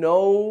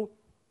no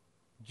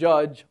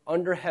judge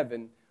under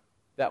heaven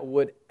that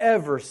would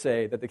ever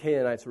say that the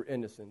Canaanites were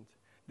innocent.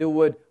 They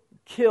would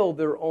kill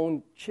their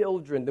own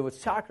children. They would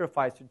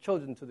sacrifice their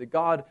children to the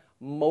god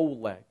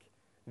Molech.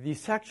 The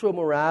sexual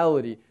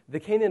morality. The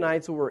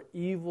Canaanites were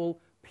evil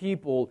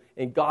people,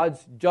 and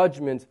God's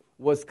judgment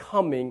was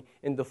coming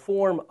in the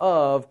form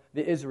of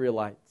the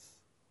Israelites.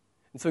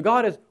 And so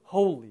God is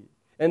holy.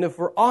 And if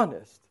we're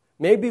honest,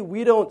 maybe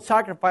we don't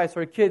sacrifice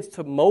our kids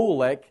to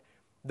Molech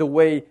the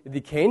way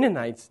the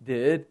Canaanites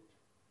did,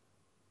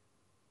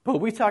 but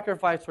we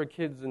sacrifice our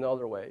kids in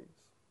other ways.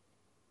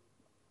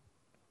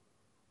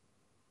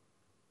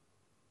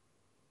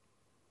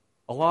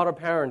 A lot of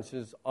parents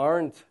just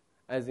aren't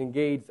as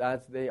engaged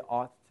as they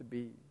ought to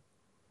be.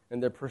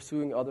 And they're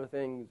pursuing other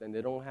things, and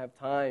they don't have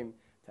time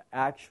to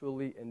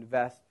actually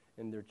invest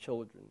in their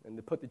children. And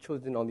they put the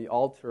children on the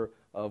altar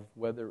of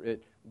whether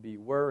it be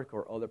work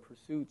or other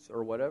pursuits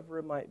or whatever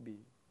it might be.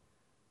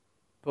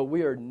 But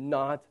we are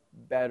not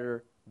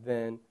better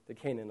than the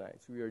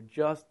Canaanites. We are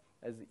just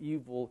as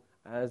evil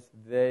as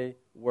they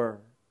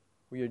were.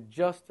 We are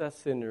just as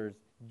sinners,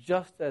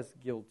 just as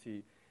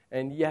guilty,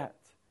 and yet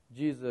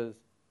Jesus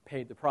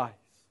paid the price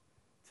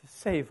to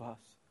save us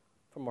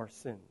from our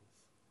sins.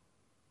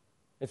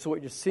 And so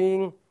what you're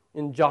seeing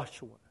in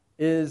Joshua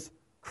is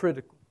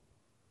critical.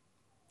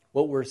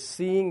 What we're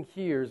seeing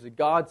here is that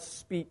God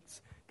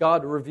speaks.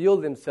 God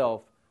revealed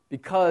Himself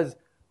because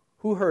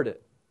who heard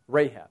it?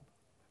 Rahab.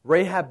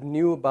 Rahab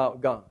knew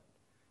about God.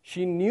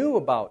 She knew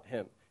about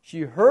Him.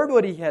 She heard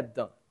what He had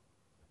done.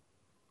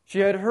 She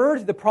had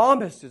heard the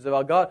promises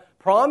about God.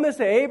 Promised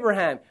to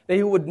Abraham that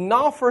He would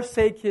not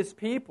forsake His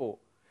people.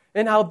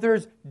 And how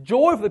there's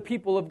joy for the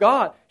people of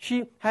God.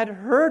 She had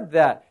heard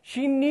that.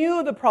 She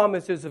knew the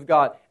promises of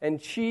God.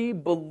 And she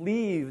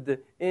believed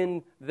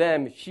in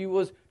them. She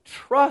was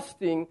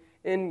trusting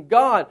in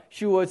God.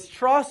 She was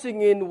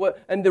trusting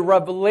in the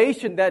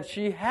revelation that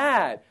she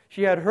had.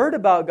 She had heard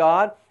about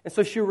God. And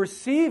so she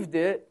received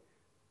it.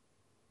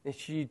 And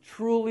she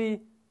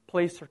truly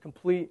placed her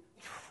complete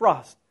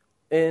trust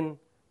in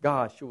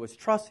God. She was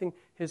trusting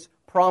His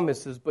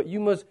promises. But you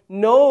must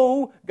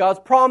know God's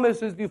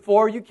promises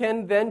before you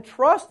can then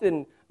trust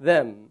in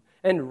them.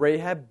 And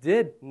Rahab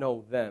did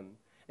know them.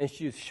 And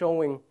she is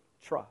showing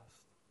trust.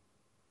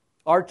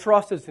 Our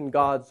trust is in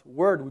God's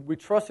Word. We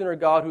trust in our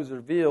God who's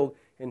revealed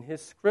in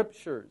His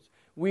Scriptures.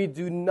 We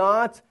do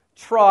not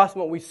trust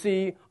what we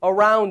see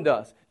around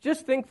us.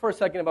 Just think for a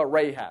second about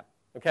Rahab.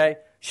 Okay?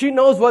 She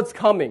knows what's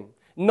coming.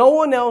 No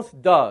one else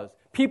does.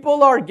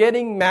 People are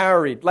getting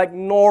married like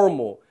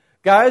normal.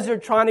 Guys are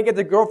trying to get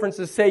their girlfriends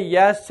to say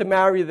yes to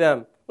marry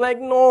them,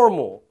 like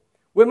normal.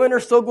 Women are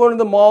still going to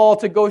the mall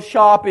to go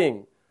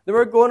shopping. They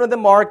were going to the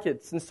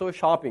markets and still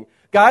shopping.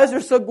 Guys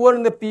are still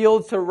going to the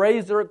fields to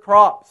raise their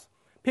crops.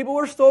 People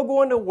are still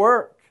going to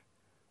work.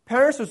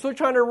 Parents were still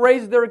trying to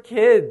raise their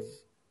kids.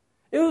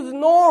 It was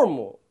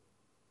normal.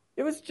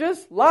 It was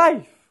just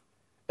life.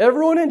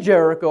 Everyone in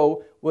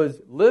Jericho was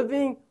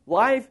living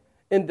life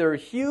in their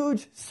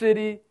huge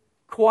city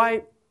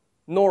quite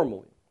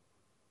normally.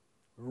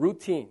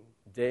 Routine.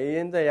 Day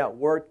in, day out.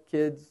 Work,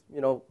 kids,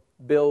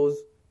 bills.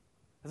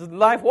 This is what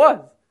life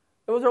was.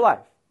 It was her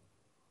life.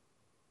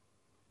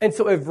 And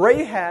so if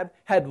Rahab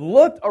had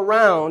looked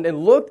around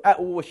and looked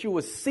at what she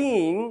was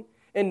seeing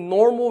in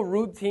normal,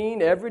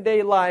 routine,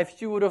 everyday life,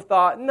 she would have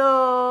thought,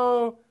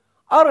 no,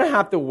 I don't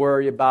have to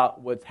worry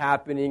about what's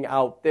happening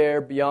out there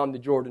beyond the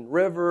Jordan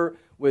River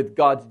with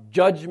God's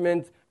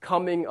judgment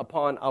coming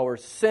upon our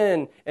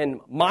sin and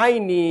my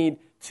need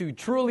to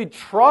truly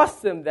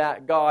trust in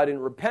that God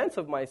and repent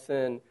of my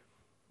sin,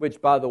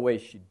 which, by the way,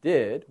 she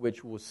did,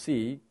 which we'll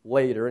see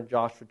later in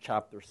Joshua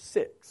chapter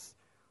 6,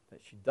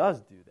 that she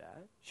does do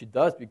that. She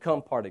does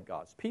become part of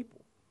God's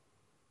people.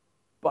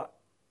 But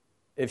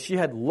if she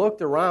had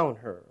looked around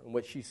her and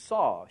what she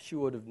saw, she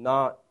would have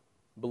not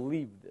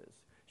believed this.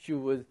 She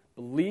was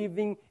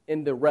believing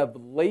in the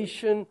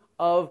revelation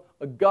of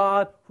a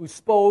God who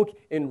spoke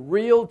in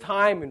real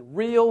time, in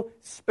real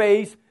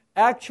space,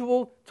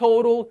 actual,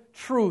 total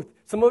truth.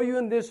 Some of you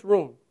in this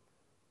room,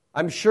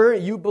 I'm sure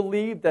you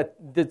believe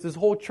that this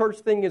whole church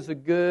thing is a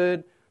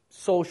good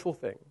social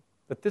thing,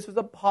 that this is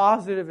a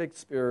positive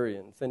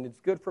experience, and it's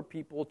good for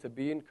people to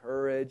be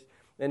encouraged,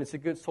 and it's a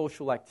good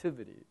social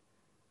activity.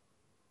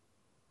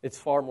 It's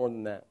far more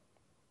than that.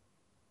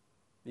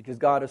 Because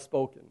God has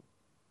spoken,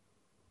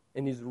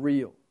 and He's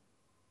real.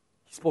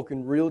 He spoke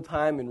in real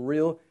time, in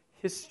real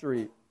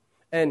history.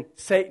 And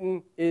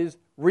Satan is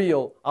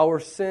real. Our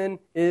sin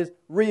is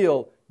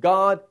real.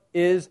 God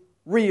is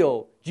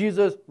real.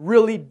 Jesus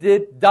really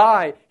did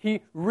die.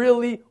 He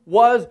really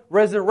was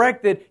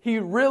resurrected. He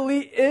really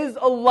is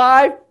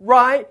alive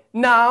right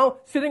now,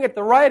 sitting at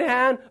the right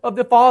hand of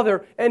the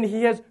Father. And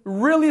He has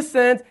really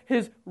sent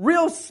His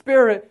real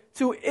Spirit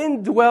to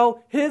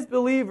indwell His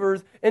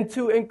believers and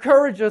to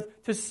encourage us,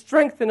 to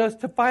strengthen us,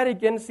 to fight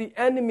against the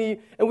enemy.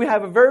 And we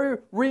have a very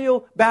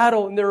real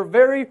battle. And there are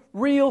very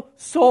real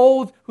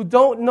souls who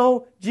don't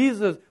know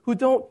Jesus, who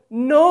don't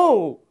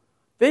know.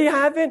 They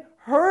haven't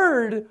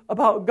heard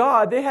about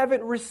God. They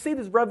haven't received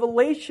His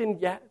revelation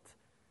yet.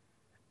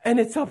 And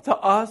it's up to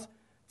us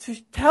to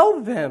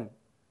tell them.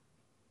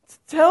 To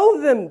tell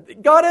them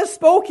God has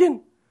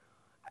spoken.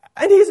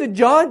 And He's a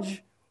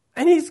judge.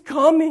 And He's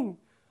coming.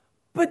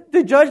 But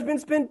the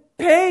judgment's been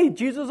paid.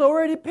 Jesus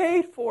already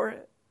paid for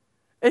it.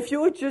 If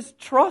you would just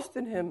trust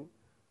in Him,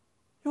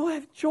 you'll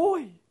have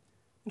joy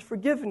and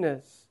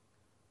forgiveness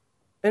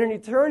and an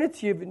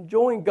eternity of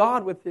enjoying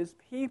God with His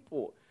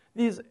people.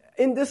 These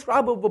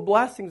indescribable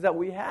blessings that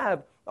we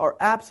have are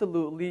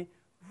absolutely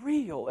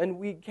real. And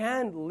we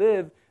can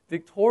live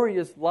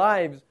victorious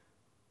lives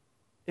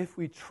if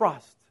we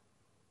trust.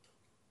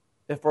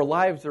 If our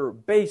lives are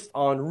based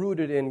on,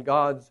 rooted in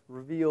God's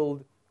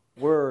revealed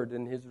Word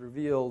and His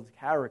revealed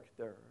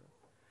character.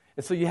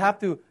 And so you have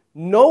to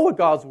know what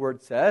God's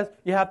Word says.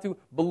 You have to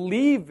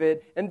believe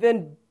it and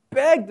then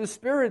beg the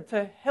Spirit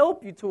to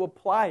help you to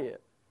apply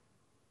it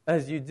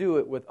as you do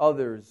it with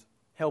others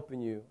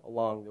helping you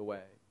along the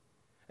way.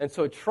 And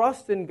so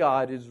trust in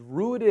God is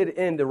rooted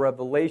in the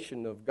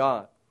revelation of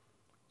God.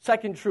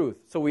 Second truth.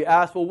 So we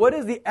ask, well, what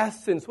is the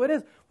essence? What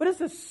is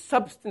the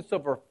substance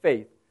of our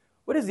faith?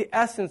 What is the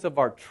essence of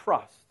our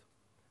trust?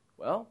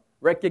 Well,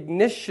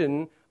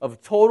 recognition of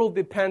total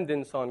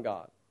dependence on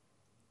God.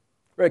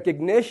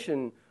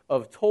 Recognition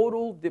of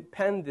total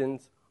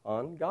dependence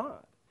on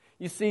God.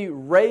 You see,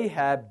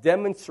 Rahab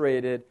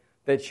demonstrated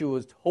that she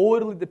was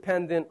totally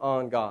dependent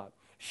on God.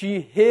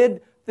 She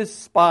hid the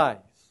spies.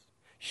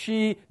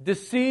 She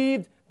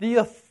deceived the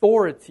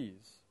authorities.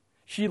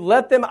 She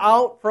let them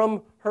out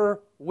from her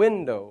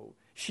window.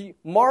 She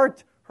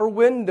marked her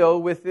window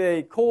with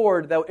a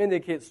cord that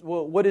indicates,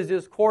 well, what is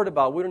this cord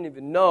about? We don't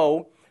even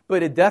know,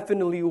 but it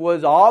definitely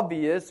was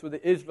obvious where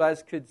the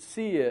Israelites could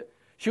see it.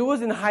 She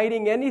wasn't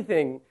hiding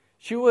anything.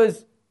 She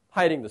was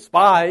hiding the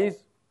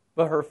spies,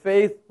 but her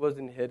faith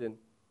wasn't hidden.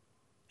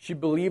 She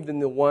believed in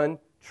the one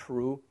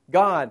true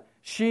God.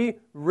 She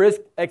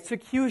risked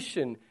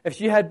execution. If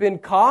she had been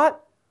caught,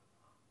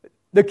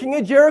 the king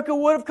of Jericho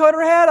would have cut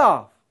her head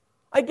off.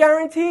 I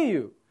guarantee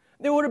you.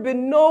 There would have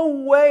been no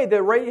way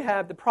that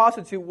Rahab, the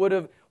prostitute,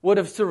 would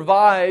have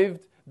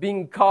survived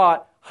being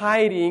caught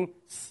hiding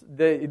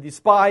the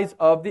spies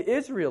of the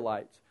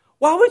Israelites.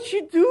 Why would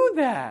she do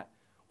that?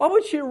 Why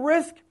would she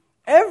risk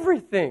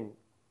everything?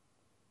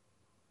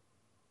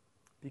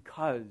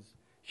 Because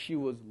she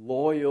was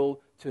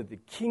loyal to the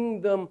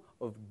kingdom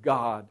of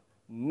God,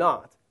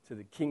 not to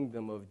the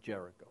kingdom of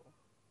Jericho.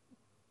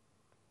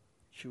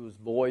 She was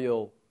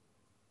loyal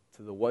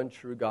to the one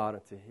true God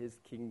and to His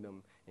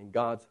kingdom and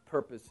God's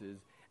purposes,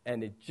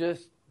 and it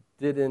just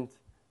didn't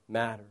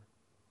matter.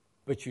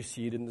 But you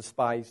see it in the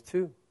spies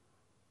too.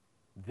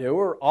 They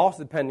were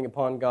also depending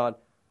upon God.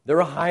 They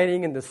were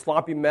hiding in the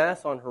sloppy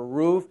mess on her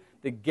roof.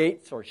 The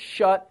gates are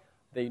shut.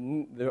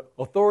 The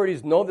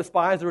authorities know the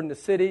spies are in the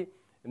city,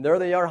 and there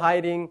they are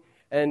hiding.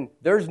 and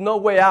there's no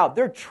way out.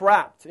 They're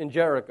trapped in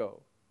Jericho.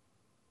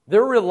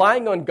 They're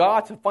relying on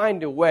God to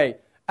find a way.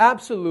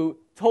 Absolute,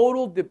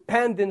 total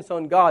dependence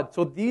on God.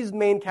 So these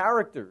main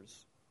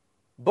characters,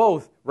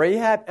 both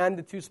Rahab and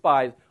the two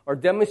spies, are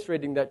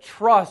demonstrating that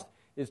trust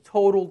is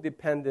total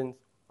dependence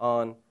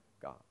on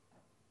God.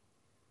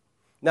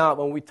 Now,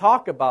 when we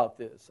talk about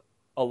this,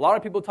 a lot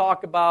of people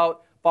talk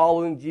about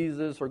following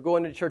Jesus or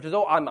going to churches.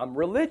 Oh, I'm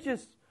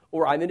religious,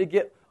 or I need to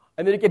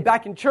get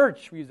back in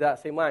church. We use that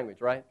same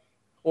language, right?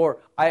 Or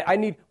I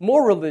need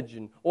more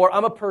religion, or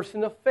I'm a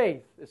person of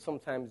faith is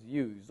sometimes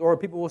used. Or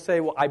people will say,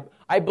 well,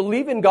 I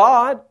believe in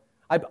God.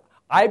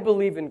 I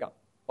believe in God.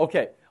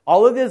 Okay,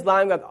 all of this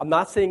language, I'm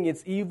not saying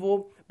it's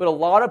evil, but a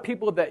lot of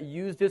people that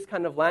use this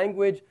kind of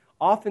language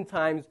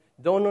oftentimes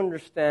don't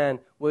understand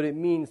what it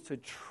means to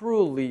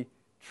truly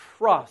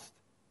trust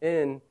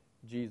in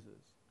Jesus.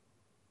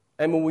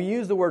 And when we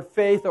use the word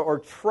faith or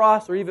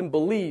trust or even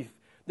belief,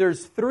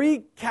 there's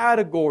three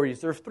categories.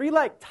 There's three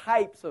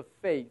types of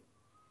faith.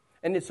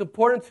 And it's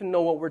important to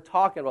know what we're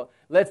talking about.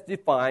 Let's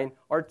define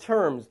our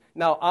terms.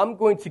 Now, I'm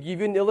going to give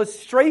you an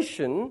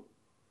illustration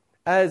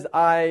as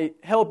I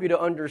help you to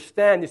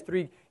understand these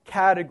three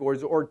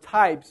categories or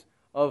types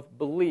of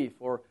belief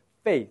or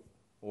faith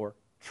or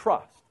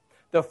trust.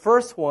 The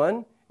first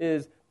one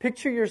is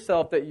picture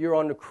yourself that you're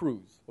on a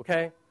cruise,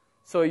 okay?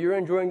 So you're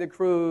enjoying the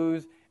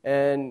cruise,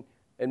 and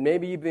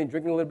maybe you've been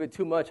drinking a little bit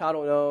too much, I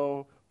don't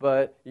know,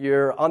 but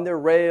you're on the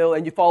rail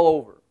and you fall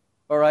over.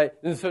 All right,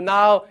 and so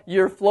now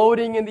you're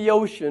floating in the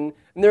ocean,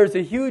 and there's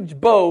a huge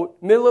boat,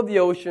 middle of the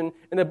ocean,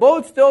 and the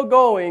boat's still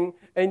going,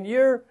 and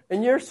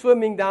you're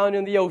swimming down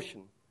in the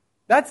ocean.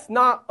 That's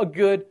not a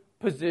good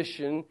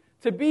position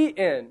to be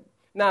in.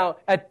 Now,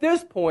 at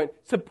this point,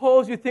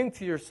 suppose you think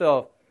to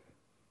yourself,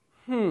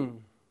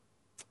 I'm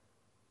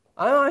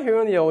out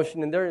here in the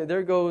ocean, and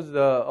there goes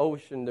the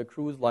ocean, the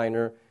cruise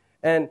liner,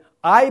 and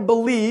I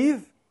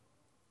believe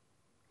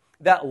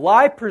that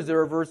life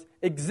preservers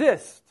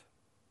exist.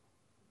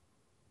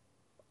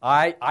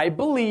 I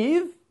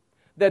believe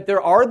that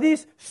there are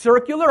these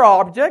circular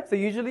objects. They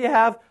usually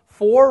have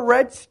 4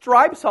 red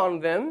stripes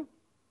on them.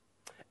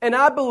 And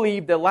I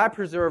believe that life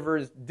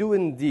preservers do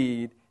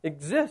indeed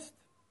exist.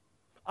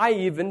 I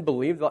even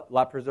believe that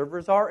life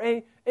preservers are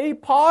a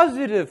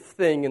positive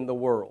thing in the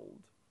world.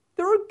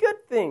 They're a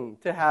good thing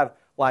to have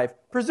life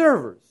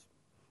preservers.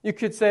 You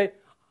could say,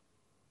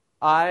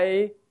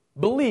 I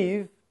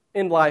believe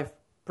in life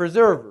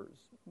preservers,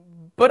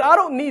 but I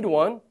don't need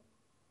one.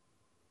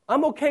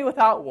 I'm okay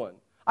without one.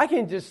 I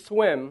can just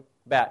swim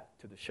back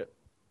to the ship.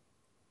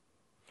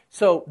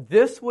 So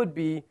this would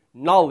be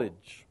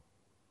knowledge.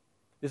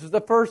 This is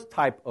the first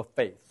type of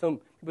faith. Some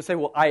people say,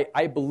 well,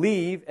 I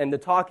believe, and they're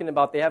talking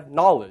about they have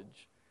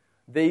knowledge.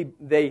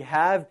 They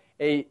have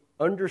a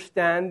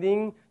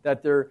understanding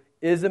that there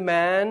is a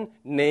man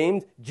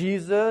named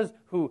Jesus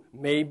who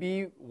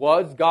maybe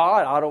was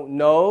God. I don't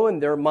know. In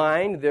their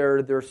mind,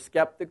 they're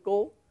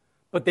skeptical,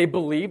 but they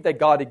believe that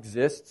God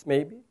exists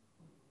maybe.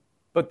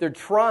 But they're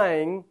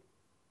trying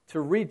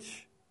to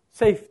reach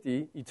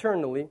safety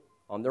eternally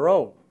on their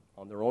own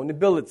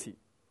ability,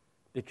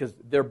 because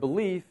their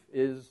belief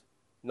is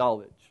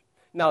knowledge.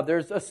 Now,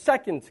 there's a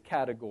second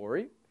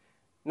category.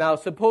 Now,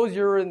 suppose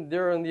they're in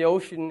the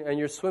ocean and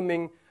you're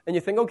swimming and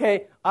you think,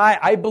 okay,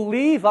 I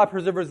believe life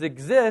preservers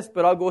exist,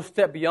 but I'll go a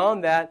step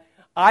beyond that.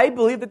 I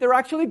believe that they're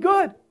actually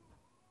good.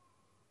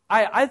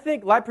 I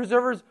think life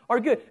preservers are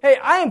good. Hey,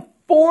 I am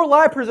for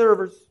life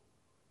preservers.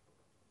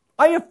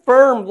 I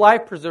affirm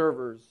life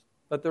preservers,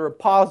 that they're a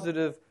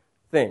positive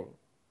thing.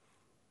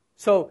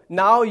 So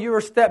now you're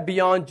a step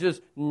beyond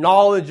just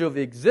knowledge of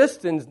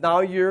existence.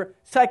 Now your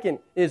second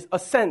is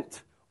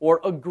assent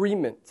or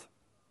agreement.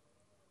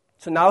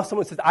 So now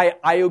someone says,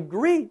 I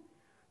agree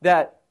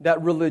that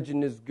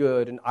religion is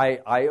good, and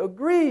I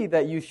agree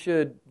that you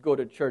should go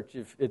to church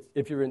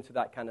if you're into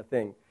that kind of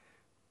thing.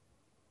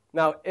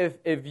 Now,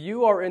 if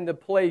you are in the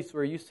place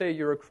where you say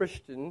you're a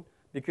Christian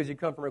because you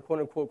come from a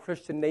quote-unquote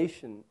Christian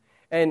nation,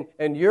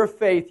 and your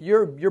faith,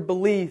 your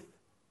belief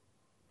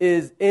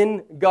is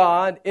in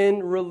God,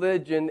 in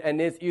religion,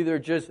 and it's either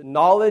just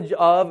knowledge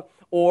of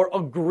or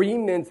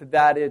agreement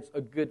that it's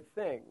a good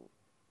thing,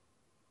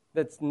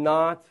 that's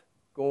not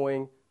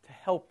going to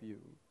help you.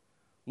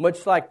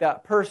 Much like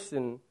that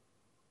person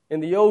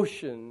in the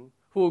ocean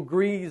who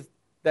agrees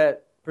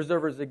that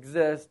preservers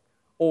exist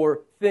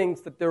or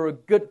thinks that they're a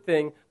good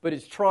thing, but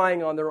is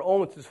trying on their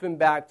own to swim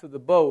back to the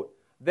boat,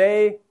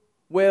 they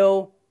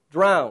will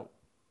drown.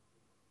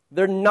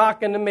 They're not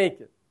going to make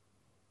it.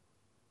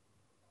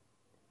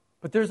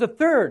 But there's a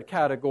third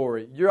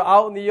category. You're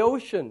out in the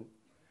ocean,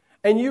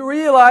 and you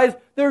realize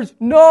there's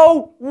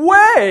no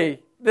way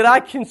that I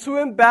can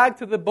swim back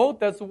to the boat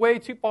that's way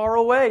too far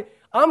away.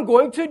 I'm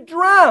going to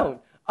drown.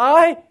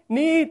 I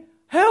need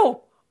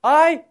help.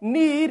 I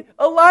need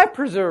a life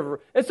preserver.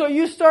 And so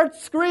you start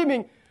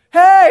screaming,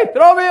 hey,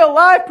 throw me a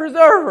life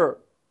preserver.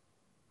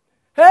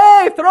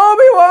 Hey, throw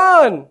me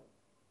one.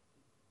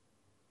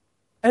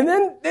 And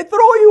then they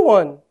throw you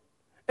one.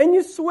 And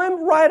you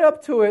swim right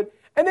up to it.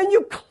 And then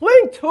you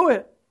cling to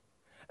it.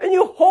 And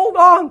you hold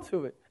on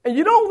to it. And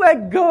you don't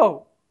let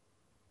go.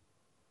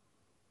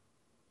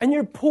 And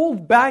you're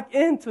pulled back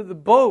into the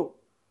boat.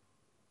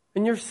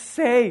 And you're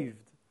saved.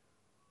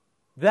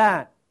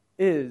 That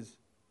is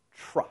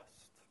trust.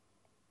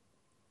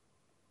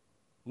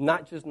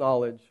 Not just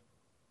knowledge,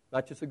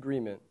 not just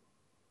agreement.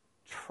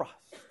 Trust.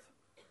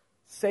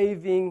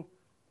 Saving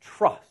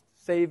trust,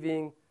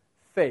 saving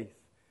faith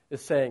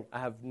is saying, I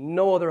have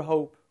no other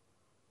hope.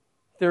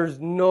 There's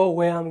no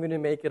way I'm going to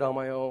make it on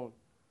my own.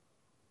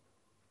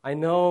 I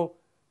know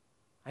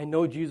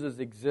Jesus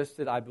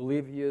existed. I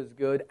believe He is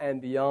good.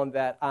 And beyond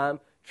that, I'm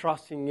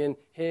trusting in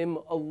Him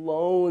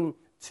alone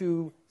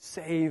to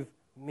save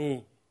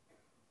me.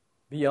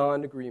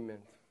 Beyond agreement.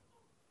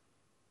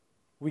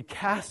 We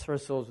cast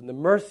ourselves in the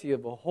mercy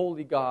of a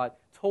holy God,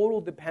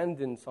 total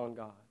dependence on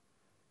God.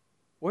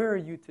 Where are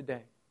you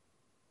today?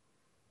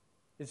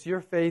 Is your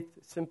faith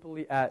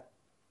simply at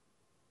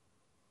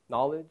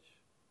knowledge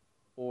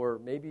or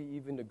maybe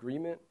even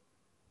agreement?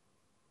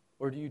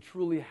 Or do you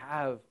truly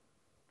have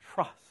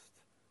trust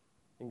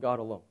in God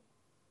alone?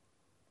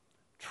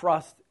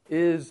 Trust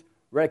is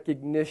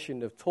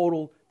recognition of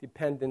total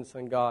dependence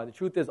on God. The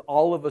truth is,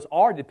 all of us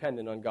are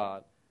dependent on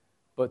God.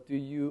 But do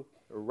you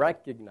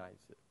recognize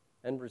it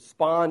and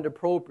respond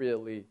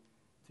appropriately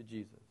to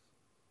Jesus?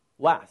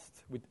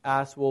 Last, we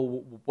ask,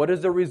 well, what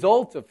is the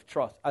result of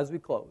trust as we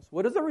close?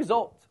 What is the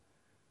result?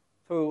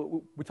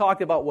 So we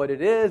talked about what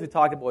it is. We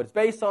talked about what it's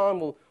based on.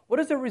 Well, what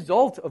is the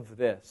result of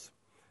this?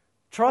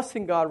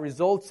 Trusting God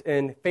results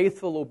in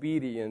faithful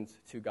obedience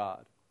to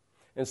God.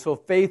 And so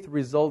faith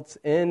results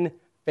in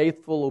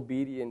faithful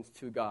obedience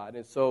to God.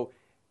 And so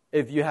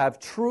if you have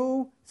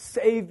true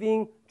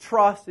saving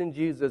trust in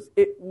Jesus,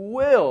 it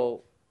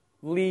will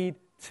lead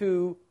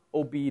to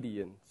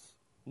obedience.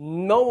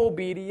 No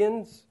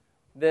obedience,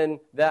 then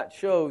that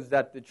shows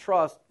that the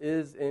trust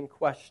is in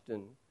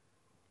question.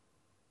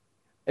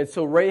 And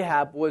so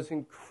Rahab was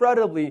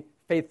incredibly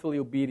faithfully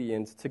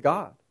obedient to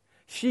God.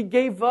 She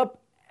gave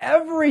up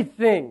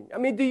everything. I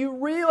mean, do you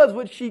realize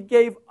what she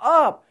gave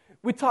up?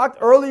 We talked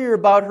earlier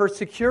about her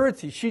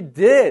security. She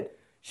did.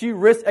 She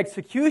risked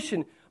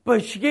execution,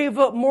 but she gave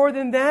up more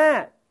than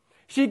that.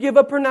 She gave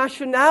up her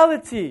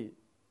nationality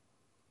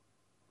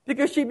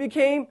because she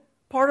became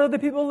part of the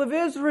people of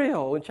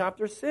Israel in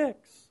chapter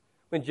 6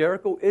 when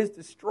Jericho is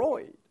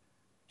destroyed.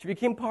 She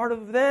became part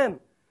of them.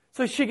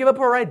 So she gave up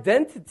her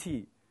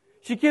identity.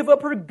 She gave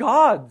up her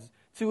gods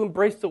to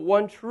embrace the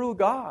one true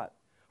God.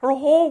 Her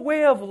whole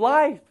way of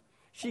life,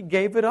 she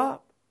gave it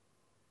up.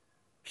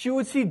 She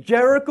would see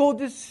Jericho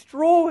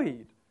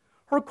destroyed.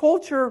 Her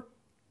culture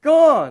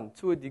gone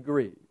to a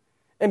degree.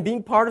 And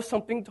being part of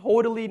something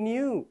totally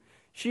new.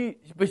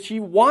 But she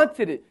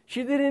wanted it.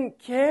 She didn't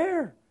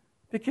care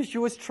because she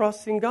was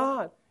trusting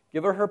God.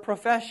 Give her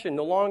profession,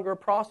 no longer a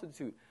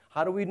prostitute.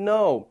 How do we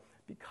know?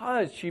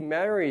 Because she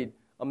married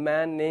a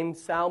man named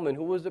Salmon,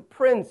 who was a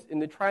prince in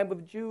the tribe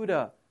of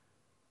Judah.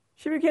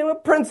 She became a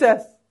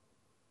princess.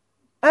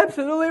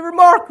 Absolutely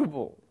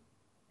remarkable.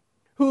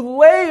 Who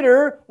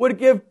later would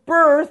give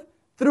birth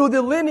through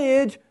the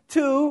lineage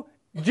to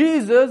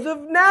Jesus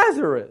of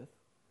Nazareth.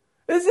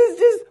 This is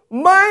just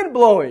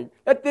mind-blowing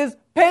that this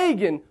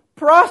pagan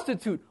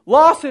prostitute,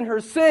 lost in her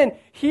sin,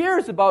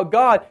 hears about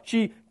God.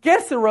 She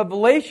gets a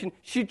revelation.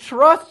 She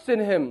trusts in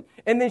Him.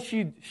 And then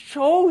she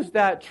shows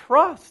that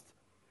trust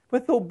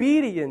with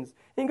obedience.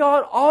 And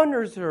God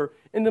honors her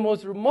in the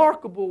most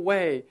remarkable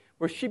way,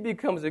 where she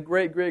becomes a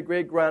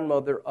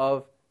great-great-great-grandmother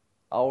of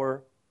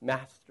our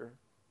Master,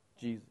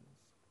 Jesus.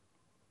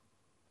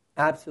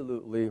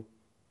 Absolutely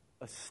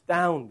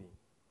astounding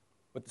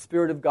what the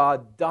Spirit of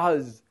God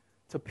does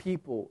to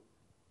people.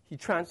 He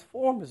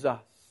transforms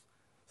us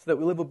so that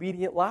we live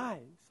obedient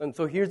lives. And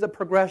so here's the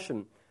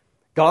progression.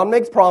 God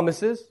makes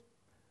promises,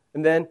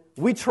 and then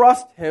we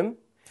trust Him,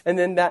 and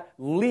then that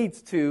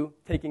leads to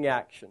taking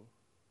action.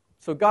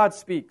 So God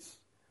speaks.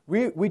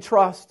 We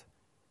trust,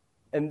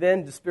 and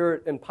then the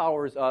Spirit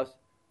empowers us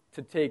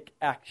to take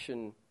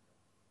action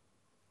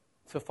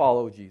to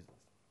follow Jesus.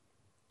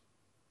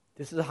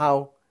 This is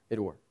how it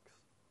works.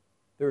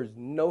 There is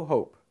no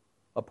hope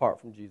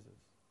apart from Jesus.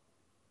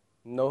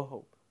 No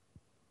hope.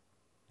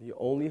 The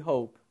only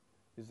hope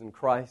is in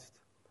Christ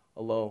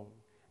alone.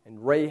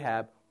 And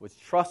Rahab was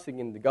trusting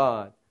in the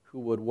God who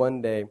would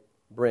one day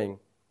bring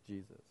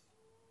Jesus.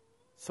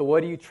 So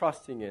what are you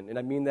trusting in? And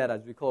I mean that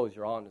as we close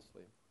here,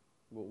 honestly.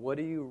 But what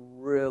are you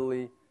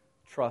really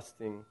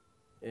trusting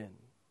in?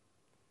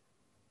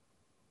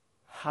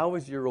 How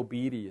is your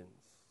obedience?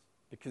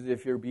 Because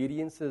if your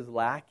obedience is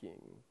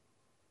lacking,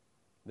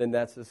 then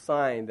that's a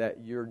sign that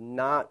you're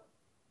not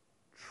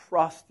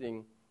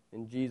trusting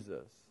in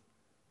Jesus.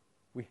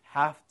 We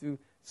have to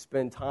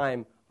spend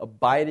time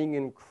abiding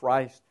in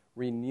Christ,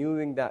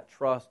 renewing that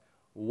trust,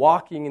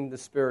 walking in the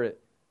Spirit,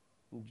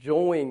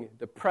 enjoying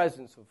the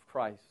presence of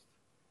Christ.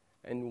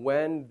 And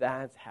when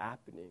that's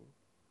happening,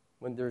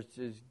 when there's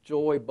this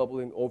joy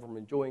bubbling over from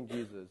enjoying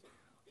Jesus,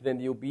 then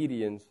the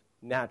obedience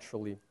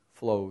naturally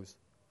flows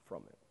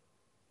from it.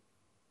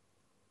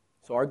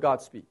 So our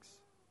God speaks.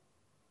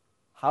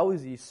 How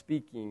is He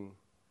speaking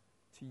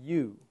to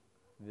you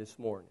this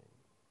morning.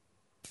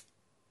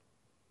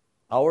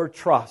 Our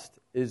trust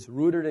is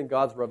rooted in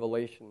God's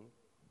revelation.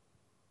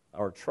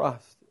 Our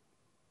trust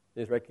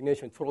is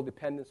recognition of total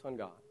dependence on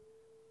God.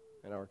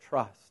 And our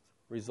trust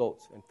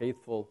results in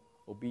faithful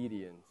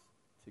obedience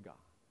to God.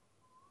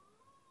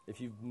 If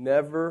you've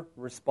never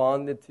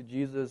responded to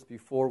Jesus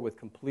before with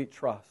complete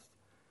trust,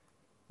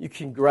 you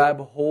can grab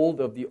hold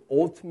of the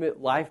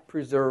ultimate life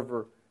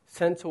preserver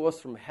sent to us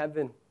from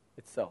heaven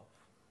itself.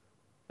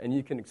 And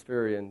you can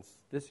experience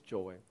this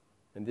joy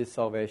and this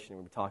salvation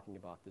we're talking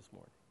about this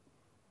morning.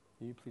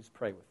 Will you please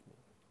pray with me?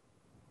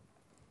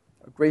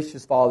 Our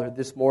gracious Father,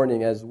 this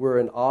morning as we're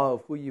in awe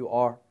of who you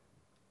are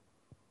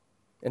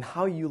and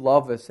how you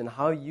love us and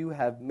how you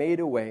have made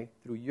a way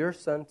through your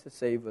Son to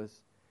save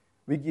us,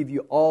 we give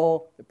you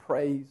all the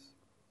praise.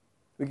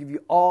 We give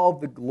you all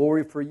the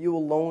glory, for you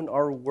alone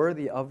are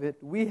worthy of it.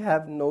 We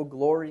have no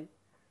glory,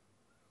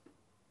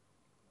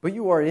 but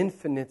you are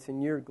infinite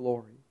in your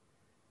glory.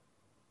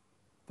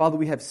 Father,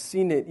 we have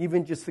seen it,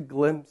 even just a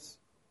glimpse.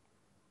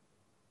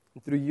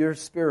 And through your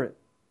Spirit,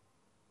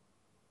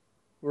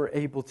 we're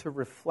able to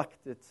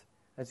reflect it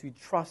as we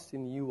trust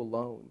in you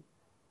alone.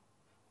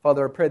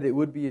 Father, I pray that it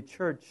would be a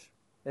church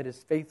that is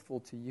faithful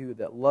to you,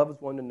 that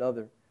loves one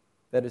another,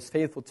 that is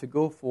faithful to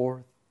go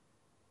forth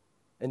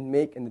and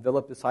make and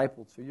develop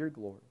disciples for your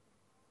glory.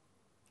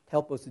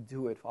 Help us to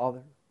do it,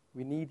 Father.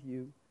 We need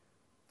you,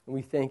 and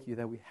we thank you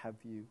that we have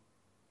you.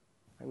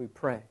 And we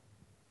pray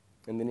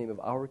in the name of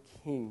our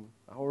King,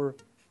 our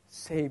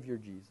Savior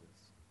Jesus.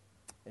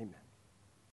 Amen.